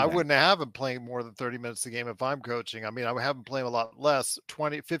him to do I that. wouldn't have him playing more than 30 minutes a game if I'm coaching. I mean, I would have him playing a lot less,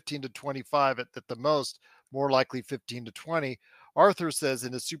 15 to 25 at the most, more likely 15 to 20. Arthur says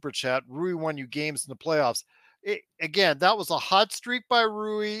in his super chat, Rui won you games in the playoffs. Again, that was a hot streak by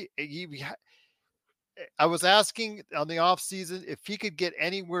Rui. I was asking on the offseason if he could get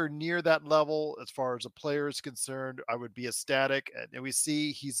anywhere near that level as far as a player is concerned, I would be ecstatic. And we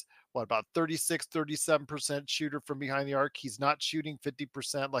see he's about 36, 37% shooter from behind the arc. He's not shooting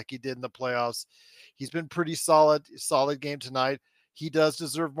 50% like he did in the playoffs. He's been pretty solid game tonight. He does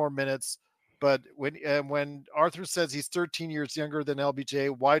deserve more minutes. But when Arthur says he's 13 years younger than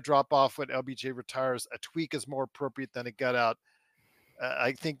LBJ, why drop off when LBJ retires? A tweak is more appropriate than a gut out.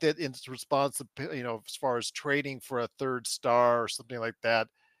 I think that in response to, as far as trading for a third star or something like that,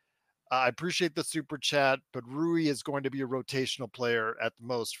 I appreciate the super chat, but Rui is going to be a rotational player at the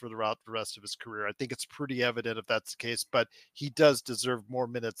most throughout the rest of his career. I think it's pretty evident if that's the case, but he does deserve more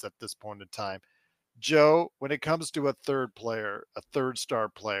minutes at this point in time. Joe, when it comes to a third star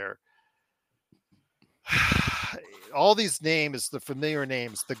player, all these names, the familiar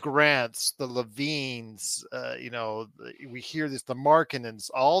names, the Grants, the Levines, we hear this, the Markkanens,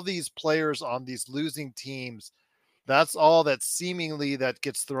 all these players on these losing teams. That's all that seemingly that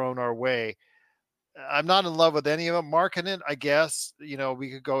gets thrown our way. I'm not in love with any of them. Markkanen, I guess, we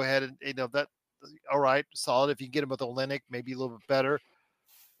could go ahead and, that, all right, solid. If you can get him with Olynyk, maybe a little bit better,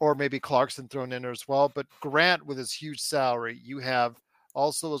 or maybe Clarkson thrown in there as well. But Grant with his huge salary, you have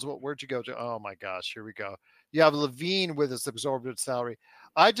also where'd you go to? Oh my gosh, here we go. You have Levine with his exorbitant salary.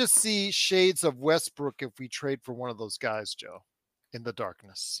 I just see shades of Westbrook if we trade for one of those guys, Joe, in the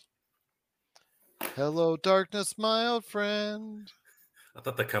darkness. Hello, darkness, my old friend. I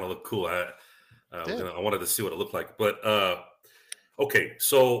thought that kind of looked cool. I wanted to see what it looked like. But, okay,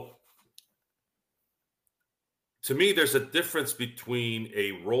 so to me, there's a difference between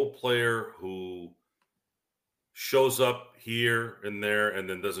a role player who shows up here and there and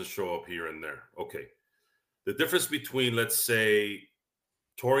then doesn't show up here and there. Okay. The difference between, let's say,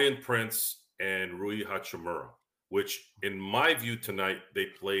 Torian Prince and Rui Hachimura, which in my view tonight, they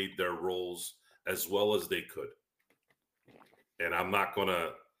played their roles as well as they could. And I'm not going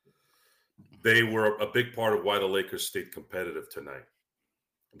to – they were a big part of why the Lakers stayed competitive tonight.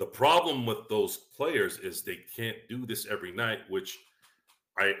 The problem with those players is they can't do this every night, which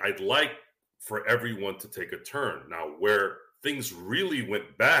I'd like for everyone to take a turn. Now, where things really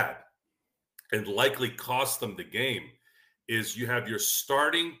went bad and likely cost them the game is you have your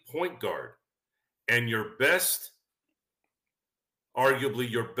starting point guard and arguably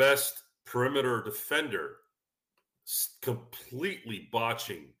your best perimeter defender completely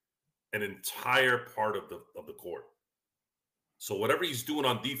botching an entire part of the court. So whatever he's doing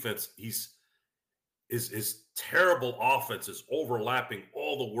on defense, his terrible offense is overlapping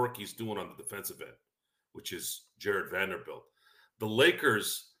all the work he's doing on the defensive end, which is Jared Vanderbilt. The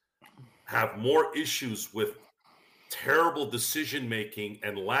Lakers have more issues with terrible decision-making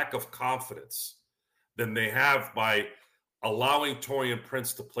and lack of confidence than they have by allowing Torian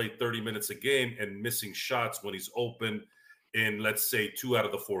Prince to play 30 minutes a game and missing shots when he's open in, let's say, 2 out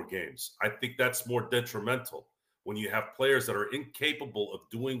of the 4 games. I think that's more detrimental when you have players that are incapable of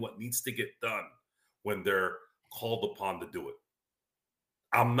doing what needs to get done when they're called upon to do it.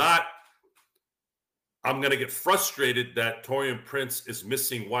 I'm going to get frustrated that Torian Prince is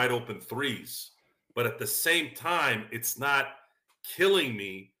missing wide open threes. But at the same time, it's not killing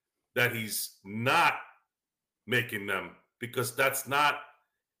me that he's not making them, because that's not,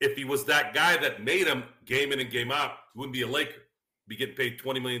 if he was that guy that made him game in and game out, he wouldn't be a Laker. He'd be getting paid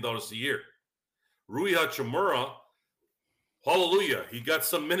 $20 million a year. Rui Hachimura, hallelujah, he got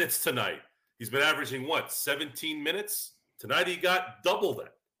some minutes tonight. He's been averaging, 17 minutes? Tonight he got double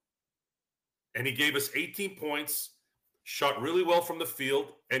that. And he gave us 18 points, shot really well from the field,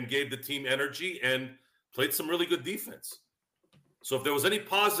 and gave the team energy and played some really good defense. So if there was any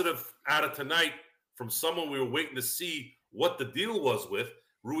positive out of tonight from someone we were waiting to see what the deal was with,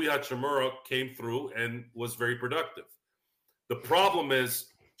 Rui Hachimura came through and was very productive. The problem is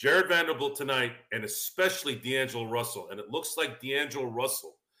Jared Vanderbilt tonight, and especially D'Angelo Russell, and it looks like D'Angelo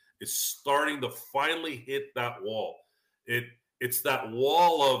Russell is starting to finally hit that wall. It's that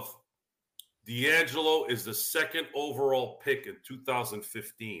wall of D'Angelo is the second overall pick in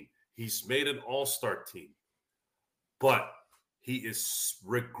 2015. He's made an all-star team, but he is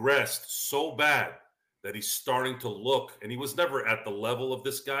regressed so bad that he's starting to look, and he was never at the level of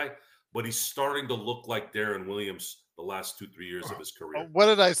this guy, but he's starting to look like Darren Williams the last 2-3 years of his career. What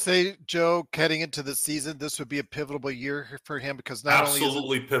did I say, Joe? Heading into the season, this would be a pivotal year for him, because not Absolutely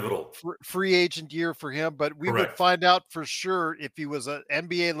only is it pivotal free agent year for him, but we would find out for sure if he was an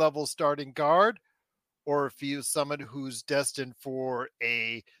NBA level starting guard or if he was someone who's destined for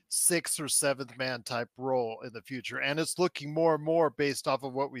a 6th or 7th man type role in the future. And it's looking more and more, based off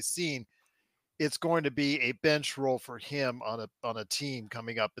of what we've seen, it's going to be a bench role for him on a team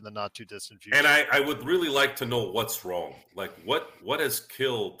coming up in the not too distant future. And I would really like to know what's wrong. Like what has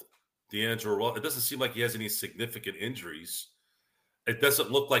killed D'Angelo? It doesn't seem like he has any significant injuries. It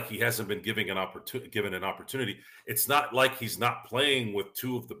doesn't look like he hasn't been given an opportunity. It's not like he's not playing with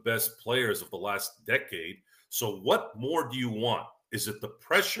two of the best players of the last decade. So what more do you want? Is it the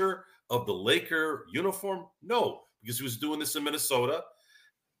pressure of the Laker uniform? No, because he was doing this in Minnesota.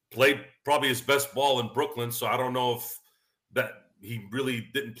 Played probably his best ball in Brooklyn, so I don't know if that he really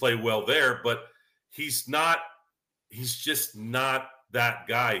didn't play well there, but he's just not that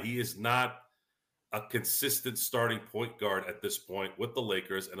guy. He is not a consistent starting point guard at this point with the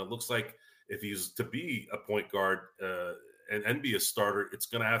Lakers, and it looks like if he's to be a point guard and be a starter, it's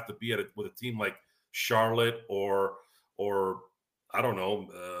going to have to be with a team like Charlotte or I don't know,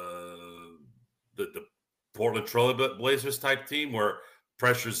 the Portland Trail Blazers type team where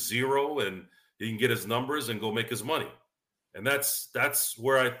pressure's zero and he can get his numbers and go make his money. And that's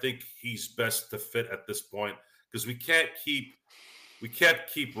where I think he's best to fit at this point, because we can't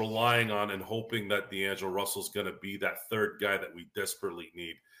keep relying on and hoping that D'Angelo Russell's going to be that third guy that we desperately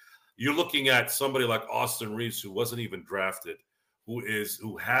need. You're looking at somebody like Austin Reeves, who wasn't even drafted,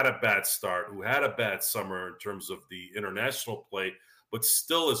 who had a bad start, who had a bad summer in terms of the international play, but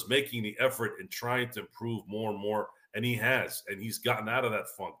still is making the effort and trying to improve more and more. And he has, and he's gotten out of that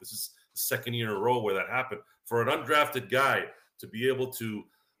funk. This is the second year in a row where that happened. For an undrafted guy to be able to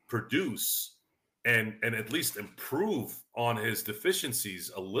produce and at least improve on his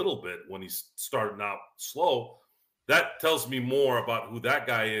deficiencies a little bit when he's starting out slow, that tells me more about who that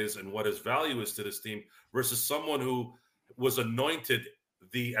guy is and what his value is to this team versus someone who was anointed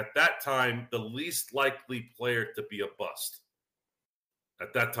at that time, the least likely player to be a bust.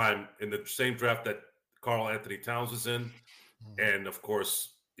 At that time, in the same draft that Karl Anthony Towns was in, and of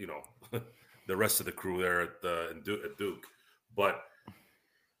course, the rest of the crew there at Duke. But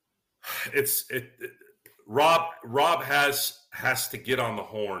Rob has to get on the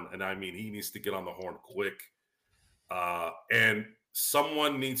horn, and I mean he needs to get on the horn quick. And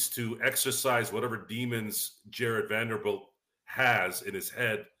someone needs to exercise whatever demons Jared Vanderbilt has in his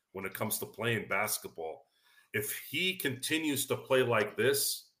head when it comes to playing basketball. If he continues to play like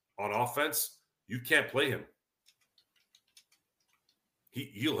this on offense, you can't play him.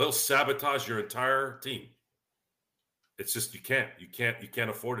 He'll sabotage your entire team. It's just you can't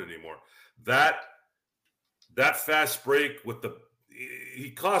afford it anymore. That fast break with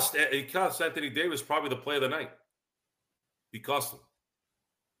he cost Anthony Davis probably the play of the night. He cost him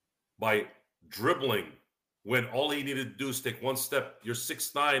by dribbling when all he needed to do is take one step. You're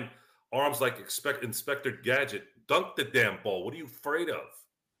 6'9", arms like Inspector Gadget. Dunk the damn ball. What are you afraid of?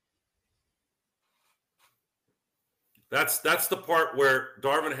 That's the part where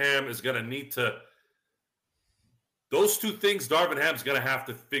Darvin Ham is going to need to. Those two things, Darvin Ham's going to have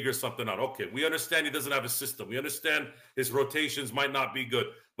to figure something out. Okay, we understand he doesn't have a system. We understand his rotations might not be good.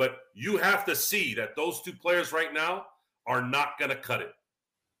 But you have to see that those two players right now are not going to cut it.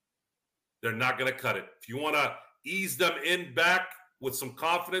 They're not going to cut it. If you want to ease them in back with some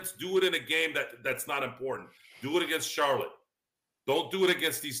confidence, do it in a game that's not important. Do it against Charlotte. Don't do it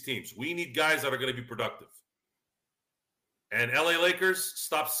against these teams. We need guys that are going to be productive. And LA Lakers,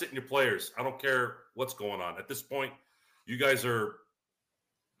 stop sitting your players. I don't care what's going on. At this point, you guys you're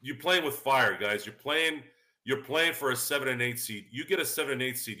playing with fire, guys. You're playing for a 7 and 8 seed. You get a 7 and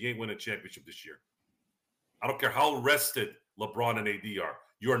 8 seed, you ain't winning a championship this year. I don't care how rested LeBron and AD are.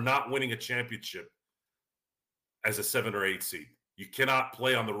 You are not winning a championship as a 7 or 8 seed. You cannot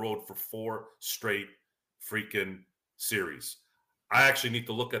play on the road for 4 straight freaking series. I actually need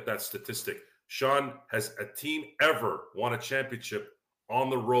to look at that statistic. Sean, has a team ever won a championship on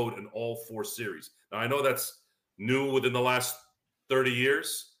the road in all 4 series? Now, I know that's new within the last 30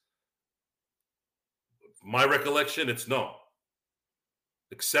 years. My recollection, it's no.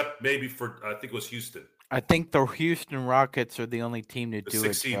 Except maybe for, I think it was Houston. I think the Houston Rockets are the only team to do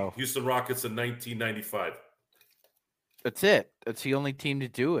it. So. Houston Rockets in 1995. That's it. That's the only team to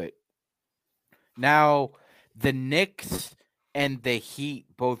do it. Now, the Knicks and the Heat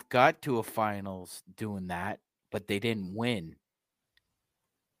both got to a finals doing that, but they didn't win.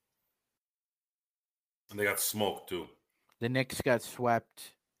 And they got smoked, too. The Knicks got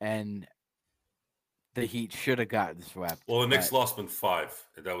swept, and the Heat should have gotten swept. Well, the Knicks lost in 5.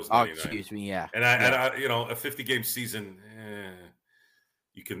 That was 99. Excuse me, yeah. And I a 50-game season,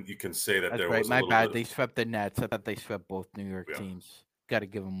 you can say that. That's there right. was My bad. They swept the Nets. I thought they swept both New York teams. Got to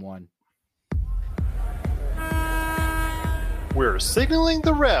give them one. We're signaling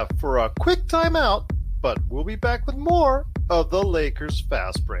the ref for a quick timeout, but we'll be back with more of the Lakers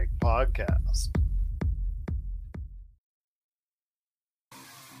Fast Break podcast.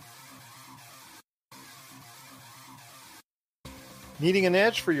 Needing an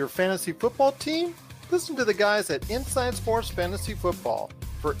edge for your fantasy football team? Listen to the guys at Inside Sports Fantasy Football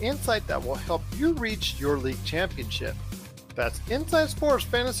for insight that will help you reach your league championship. That's Inside Sports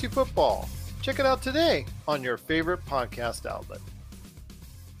Fantasy Football. Check it out today on your favorite podcast outlet.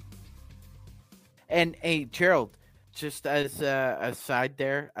 And hey, Gerald, just as a side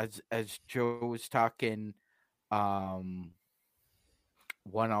there, as Joe was talking, one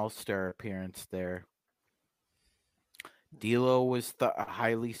All-Star appearance there. D'Lo was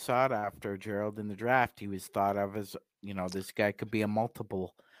highly sought after, Gerald, in the draft. He was thought of as, this guy could be a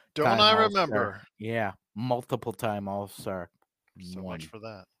multiple. Don't I All-Star. remember? Yeah, multiple time All-Star. So much for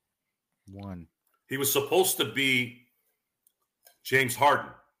that. One. He was supposed to be James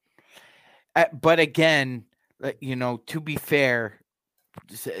Harden. But again, to be fair,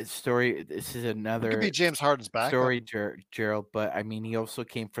 this is another. It could be James Harden's backup. Story, Gerald. But I mean, he also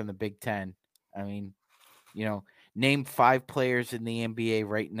came from the Big Ten. I mean, name 5 players in the NBA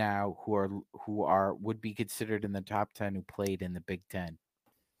right now who would be considered in the top 10 who played in the Big Ten.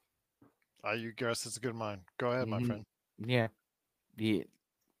 You guess it's a good mind. Go ahead, my friend. Yeah.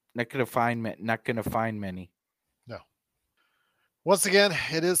 Not gonna find many. No. Once again,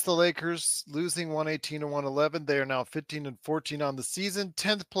 it is the Lakers losing 118-111. They are now 15-14 on the season,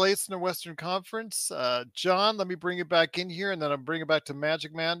 10th place in the Western Conference. John, let me bring it back in here, and then I'll bring it back to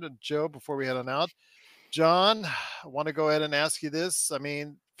Magic Man and Joe before we head on out. John, I want to go ahead and ask you this. I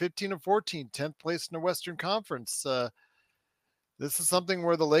mean, 15-14, 10th place in the Western Conference. This is something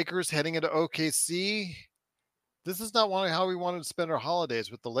where the Lakers heading into OKC. This is not how we wanted to spend our holidays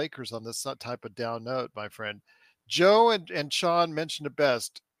with the Lakers on this type of down note, my friend. Joe and Sean mentioned it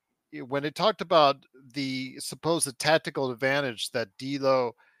best when they talked about the supposed tactical advantage that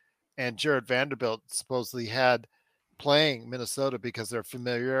D'Lo and Jared Vanderbilt supposedly had playing Minnesota because of their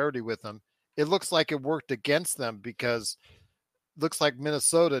familiarity with them. It looks like it worked against them because it looks like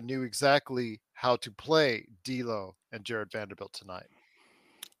Minnesota knew exactly how to play D'Lo and Jared Vanderbilt tonight.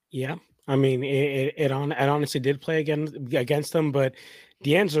 Yeah. I mean, it honestly did play against them, but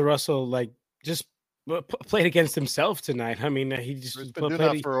D'Angelo Russell just played against himself tonight. I mean, he's been doing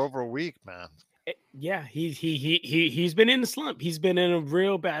that for over a week, man. Yeah, he's been in the slump. He's been in a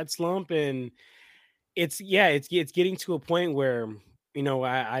real bad slump, and it's getting to a point where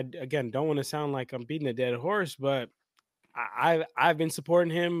I again don't want to sound like I'm beating a dead horse, but I've been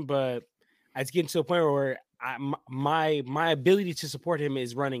supporting him, but it's getting to a point where my ability to support him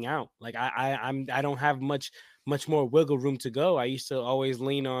is running out. Like I don't have much more wiggle room to go. I used to always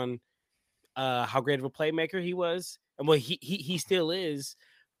lean on how great of a playmaker he was, and he still is,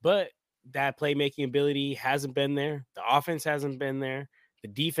 but that playmaking ability hasn't been there. The offense hasn't been there. The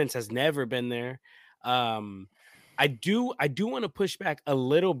defense has never been there. I do want to push back a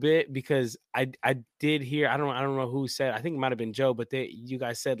little bit because I did hear, I don't know who said, I think it might have been Joe, but you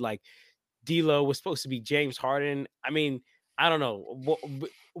guys said like D'Lo was supposed to be James Harden. I mean, I don't know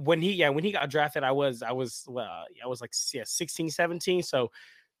when he got drafted. I was like 16, 17. So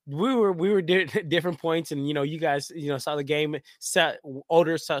we were different points, and you guys saw the game. Saw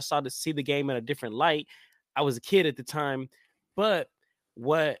to see the game in a different light. I was a kid at the time, But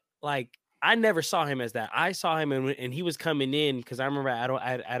what, like, I never saw him as that. I saw him and he was coming in because I remember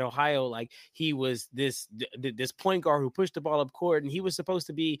at Ohio, like he was this point guard who pushed the ball up court, and he was supposed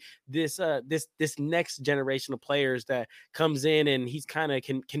to be this next generation of players that comes in, and he's kind of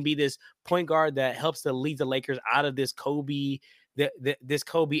can be this point guard that helps to lead the Lakers out of this Kobe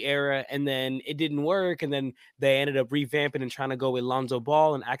era. And then it didn't work, and then they ended up revamping and trying to go with Lonzo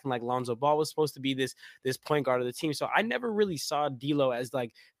Ball and acting like Lonzo Ball was supposed to be this point guard of the team. So I never really saw D'Lo as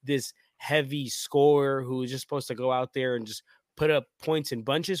like this heavy scorer who is just supposed to go out there and just put up points in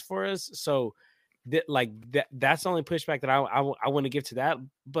bunches for us. So that's the only pushback that I want to give to that.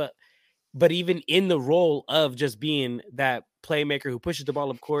 But even in the role of just being that playmaker who pushes the ball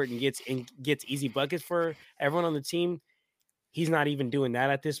up court and gets easy buckets for everyone on the team, he's not even doing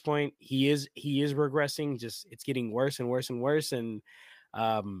that at this point. He is regressing. Just it's getting worse and worse and worse. And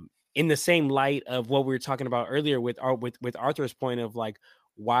in the same light of what we were talking about earlier with Arthur's point of like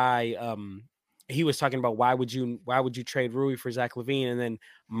why he was talking about why would you trade Rui for Zach LaVine, and then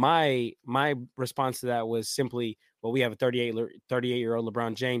my response to that was simply, well, we have a 38-year-old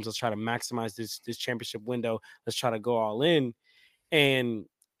LeBron James. Let's try to maximize this championship window. Let's try to go all in. And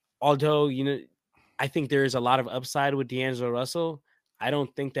although I think there is a lot of upside with D'Angelo Russell, I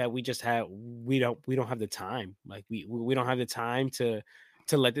don't think that we don't have the time. Like we don't have the time to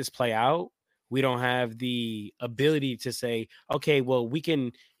let this play out. We don't have the ability to say, okay, well, we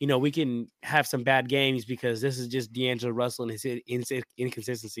can have some bad games because this is just D'Angelo Russell and his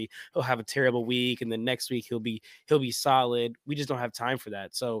inconsistency. He'll have a terrible week, and then next week he'll be solid. We just don't have time for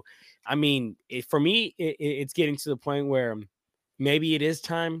that. So, I mean, for me, it's getting to the point where maybe it is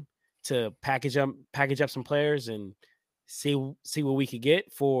time to package up some players and see what we could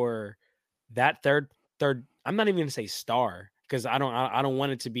get for that third. I'm not even going to say star, because I don't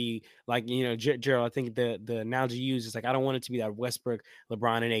want it to be like, Gerald, I think the analogy you use is like, I don't want it to be that Westbrook,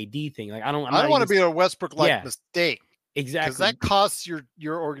 LeBron, and AD thing. Like I don't want to be a Westbrook mistake. Exactly. Because that costs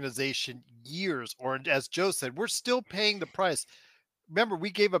your organization years, or as Joe said, we're still paying the price. Remember, we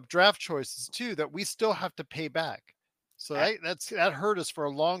gave up draft choices too that we still have to pay back. So that hurt us for a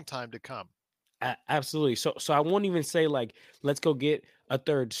long time to come. Absolutely. So I won't even say like, let's go get a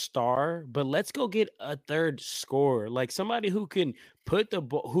third star, but let's go get a third scorer, like somebody who can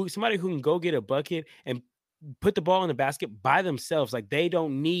somebody who can go get a bucket and put the ball in the basket by themselves. Like they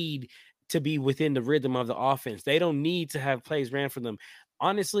don't need to be within the rhythm of the offense. They don't need to have plays ran for them.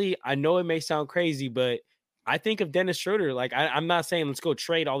 Honestly, I know it may sound crazy, but I think of Dennis Schroeder. Like I'm not saying let's go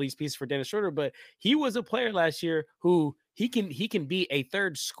trade all these pieces for Dennis Schroeder, but he was a player last year who he can be a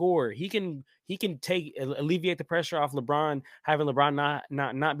third scorer. He can alleviate the pressure off LeBron, having LeBron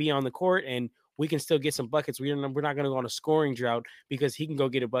not be on the court, and we can still get some buckets. We're not going to go on a scoring drought because he can go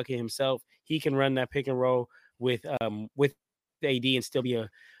get a bucket himself. He can run that pick and roll with AD and still be a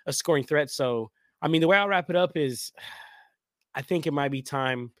scoring threat. So, I mean, the way I'll wrap it up is I think it might be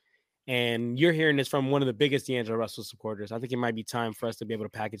time, and you're hearing this from one of the biggest D'Angelo Russell supporters. I think it might be time for us to be able to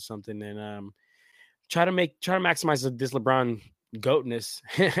package something and try to maximize this LeBron goatness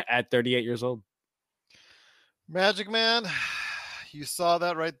at 38 years old. Magic Man, you saw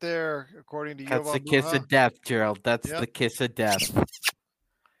that right there, according to That's the kiss of death, Gerald. That's the kiss of death.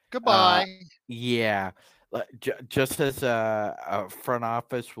 Goodbye. Yeah. Just as a front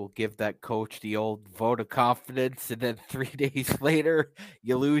office will give that coach the old vote of confidence, and then 3 days later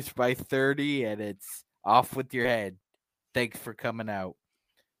you lose by 30 and it's off with your head. Thanks for coming out.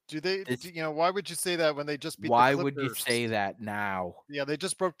 Why would you say that when they just beat the Why Clippers? would you say that now? Yeah, they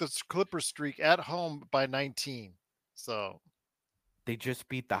just broke the Clippers streak at home by 19. So they just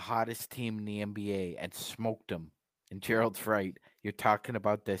beat the hottest team in the NBA and smoked them. And Gerald's right. You're talking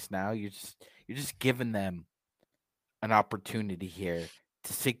about this now. You're just giving them an opportunity here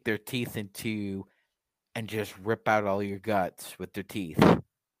to sink their teeth into you and just rip out all your guts with their teeth.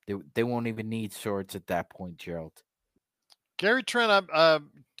 They won't even need swords at that point, Gerald. Gary Trent,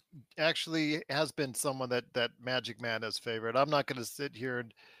 actually has been someone that Magic Man has favored. I'm not going to sit here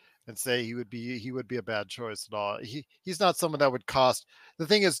and say he would be a bad choice at all. He's not someone that would cost. The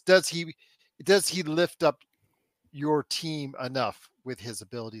thing is, does he lift up your team enough with his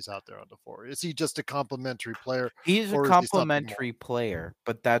abilities out there on the floor? Is he just a complimentary player? He's a complimentary player,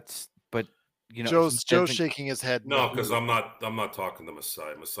 but Joe's shaking his head. No, because I'm not talking to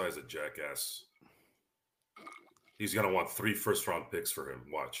Masai. Masai's a jackass. He's gonna want 3 first-round picks for him.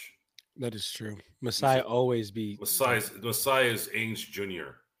 Watch. That is true. Masai always be. Masai is Ainge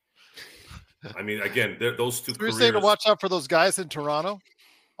Jr. I mean, again, those two. So you're saying to watch out for those guys in Toronto?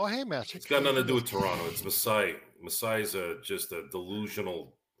 Oh, hey, Magic. It's got nothing to do with Toronto. It's Masai. Masai's just a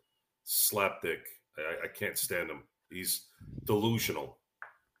delusional slapdick. I can't stand him. He's delusional.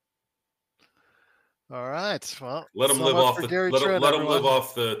 All right. Well, Let him so live much off for the Gary let, him- Trent, let him everyone. live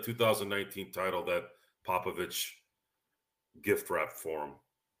off the 2019 title that Popovich gift wrapped for him.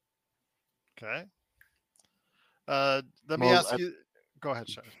 Okay. Let me Well, ask you. Go ahead,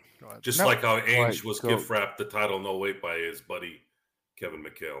 Sean. Go ahead. Just No, like how Ainge right, was go. gift wrapped the title no weight by his buddy Kevin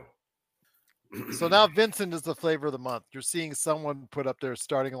McHale. So now Vincent is the flavor of the month. You're seeing someone put up their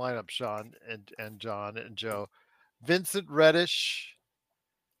starting lineup, Sean and John and Joe. Vincent, Reddish,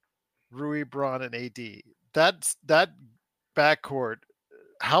 Rui, Braun, and AD. That backcourt.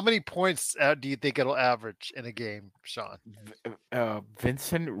 How many points do you think it'll average in a game, Sean?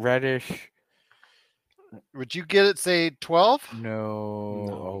 Vincent Reddish. Would you get it, say 12? No.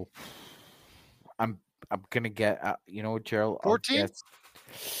 No. Oh, I'm gonna get. You know what, Gerald? 14?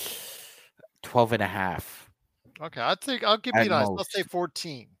 12 and a half. Okay, I'll give At you nice. I'll most. say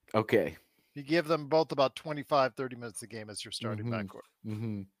 14. Okay. You give them both about 25, 30 minutes a game as your starting Mhm.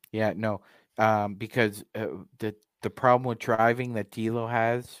 backcourt. Yeah, no. Because the problem with driving that D'Lo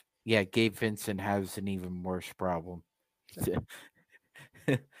has, yeah, Gabe Vincent has an even worse problem.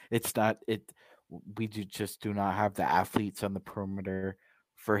 It's not it. We just do not have the athletes on the perimeter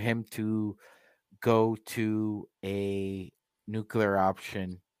for him to go to a nuclear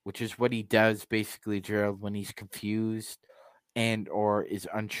option, which is what he does basically, Gerald, when he's confused and or is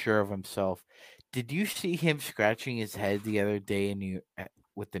unsure of himself. Did you see him scratching his head the other day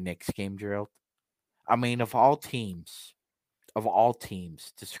with the Knicks game, Gerald? I mean, of all teams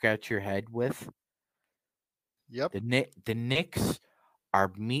to scratch your head with, Yep. the Knicks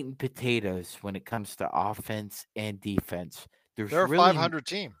are meat and potatoes when it comes to offense and defense. They're a really 500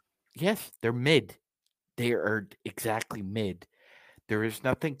 team. Yes, they're mid. They are exactly mid. There is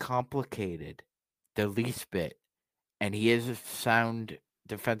nothing complicated, the least bit. And he is a sound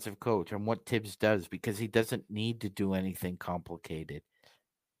defensive coach on what Tibbs does because he doesn't need to do anything complicated.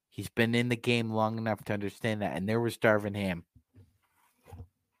 He's been in the game long enough to understand that. And there was Darvin Ham.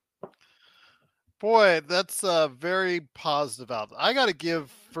 Boy, that's a very positive outlook. I got to give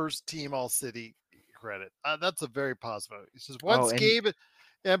first team All City credit. That's a very positive. He says once and- Gabe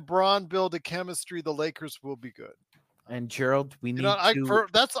and Braun build a chemistry, the Lakers will be good. And Gerald, we need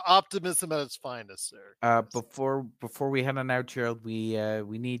that's optimism at its finest, there. Before we head on out, Gerald, we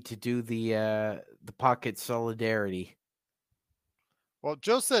need to do the pocket solidarity. Well,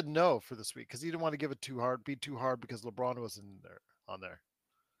 Joe said no for this week because he didn't want to give it be too hard because LeBron wasn't on there.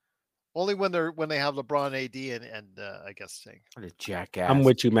 Only when they have LeBron, AD, and I guess Sting. What a jackass! I'm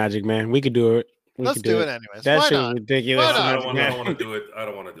with you, Magic Man. We could do it. Let's do it anyways. That Why shit not? was ridiculous. Why not? I don't want to do it. I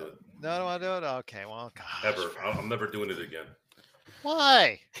don't want to do it. No, I don't want to do it. Okay, well, gosh. Ever. I'm never doing it again.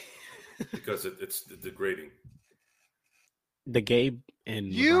 Why? Because it's degrading. The Gabe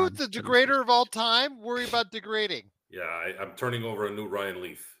and You, LeBron the degrader of all time, worry about degrading. Yeah, I'm turning over a new Ryan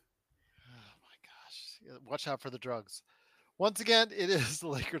Leaf. Oh my gosh! Watch out for the drugs. Once again, it is the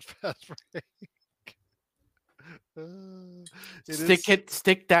Lakers fast break.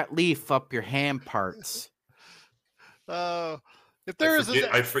 Stick that leaf up your hand parts. If there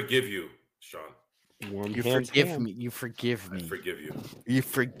I forgive you, Sean. You forgive me. You forgive me. I forgive you. You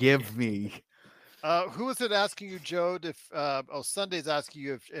forgive me. Who was it asking you, Joe? Sunday's asking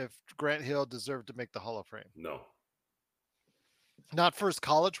you if Grant Hill deserved to make the Hall of Fame. No. Not for his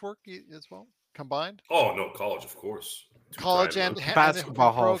college work as well, combined. Oh no, college, of course. College and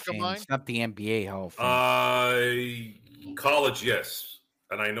basketball Hall of Fame. combined. It's not the NBA Hall of Fame. College, yes,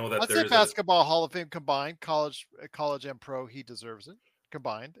 and I know that I'd say basketball Hall of Fame combined, college and pro. He deserves it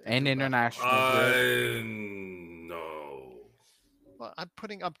combined and international. No. Well, I'm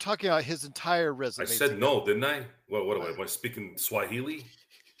talking about his entire resume. I said no, didn't I? What am I speaking Swahili?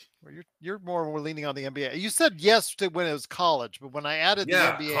 Well, you're more leaning on the NBA. You said yes to when it was college, but when I added the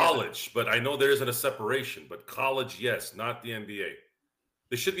NBA, college. But I know there isn't a separation. But college, yes, not the NBA.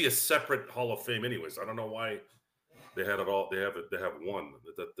 There should be a separate Hall of Fame, anyways. I don't know why they had it all. They have one.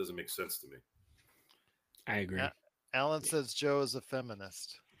 That doesn't make sense to me. I agree. Alan says Joe is a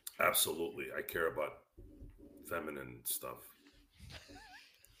feminist. Absolutely, I care about feminine stuff.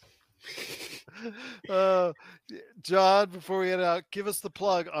 John, before we head out, give us the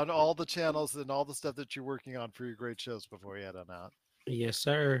plug on all the channels and all the stuff that you're working on for your great shows before we head on out. Yes,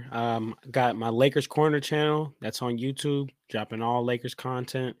 sir. Got my Lakers Corner channel that's on YouTube, dropping all Lakers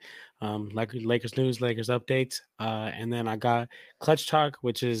content, Lakers news, Lakers updates, and then I got Clutch Talk,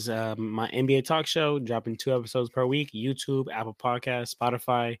 which is my NBA talk show, dropping 2 episodes per week. YouTube, Apple Podcasts,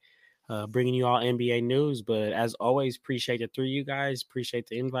 Spotify, bringing you all NBA news. But as always, appreciate it through you guys. Appreciate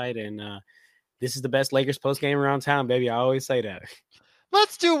the invite, and this is the best Lakers post game around town, baby. I always say that.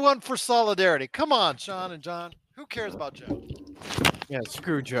 Let's do one for solidarity. Come on, Sean and John. Who cares about Joe? Yeah,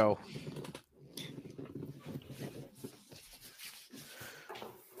 screw Joe.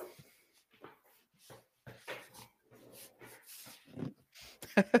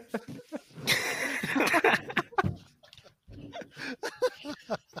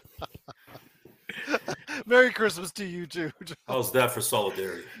 Merry Christmas to you too, Joe. How's that for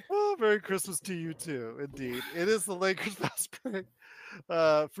solidarity? Oh, Merry Christmas to you too. Indeed, it is the Lakers fast break.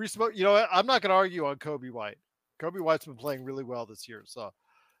 Free smoke. You know what? I'm not going to argue on Kobe White. Kobe White's been playing really well this year, so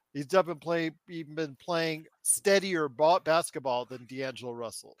he's definitely been playing steadier basketball than D'Angelo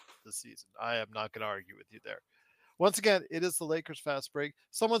Russell this season. I am not going to argue with you there. Once again, it is the Lakers fast break.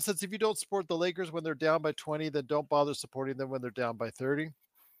 Someone says if you don't support the Lakers when they're down by 20, then don't bother supporting them when they're down by 30.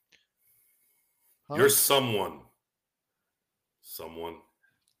 Huh? You're someone. Someone.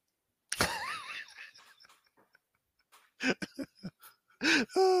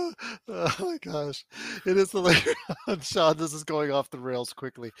 Oh my gosh. It is the Lakers. Sean, this is going off the rails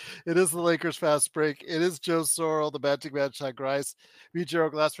quickly. It is the Lakers fast break. It is Joe Sorrell, the Magic Man, Sean Grice. Me,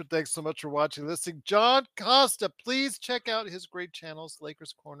 Gerald Glassford. Thanks so much for watching and listening. John Costa, please check out his great channels,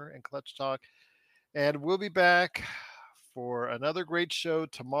 Lakers Corner and Clutch Talk. And we'll be back for another great show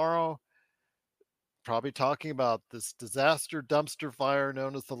tomorrow. Probably talking about this disaster dumpster fire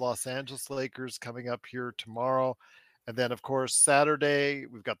known as the Los Angeles Lakers coming up here tomorrow. And then, of course, Saturday,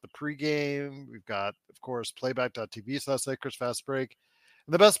 we've got the pregame. We've got, of course, playback.tv/Lakers Fast Break.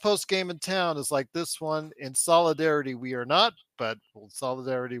 And the best post game in town is like this one. In solidarity, we are not, but in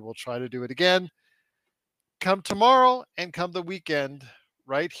solidarity, we'll try to do it again. Come tomorrow and come the weekend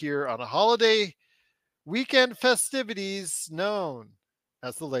right here on a holiday weekend festivities known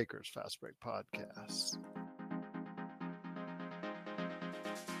as the Lakers Fast Break Podcast.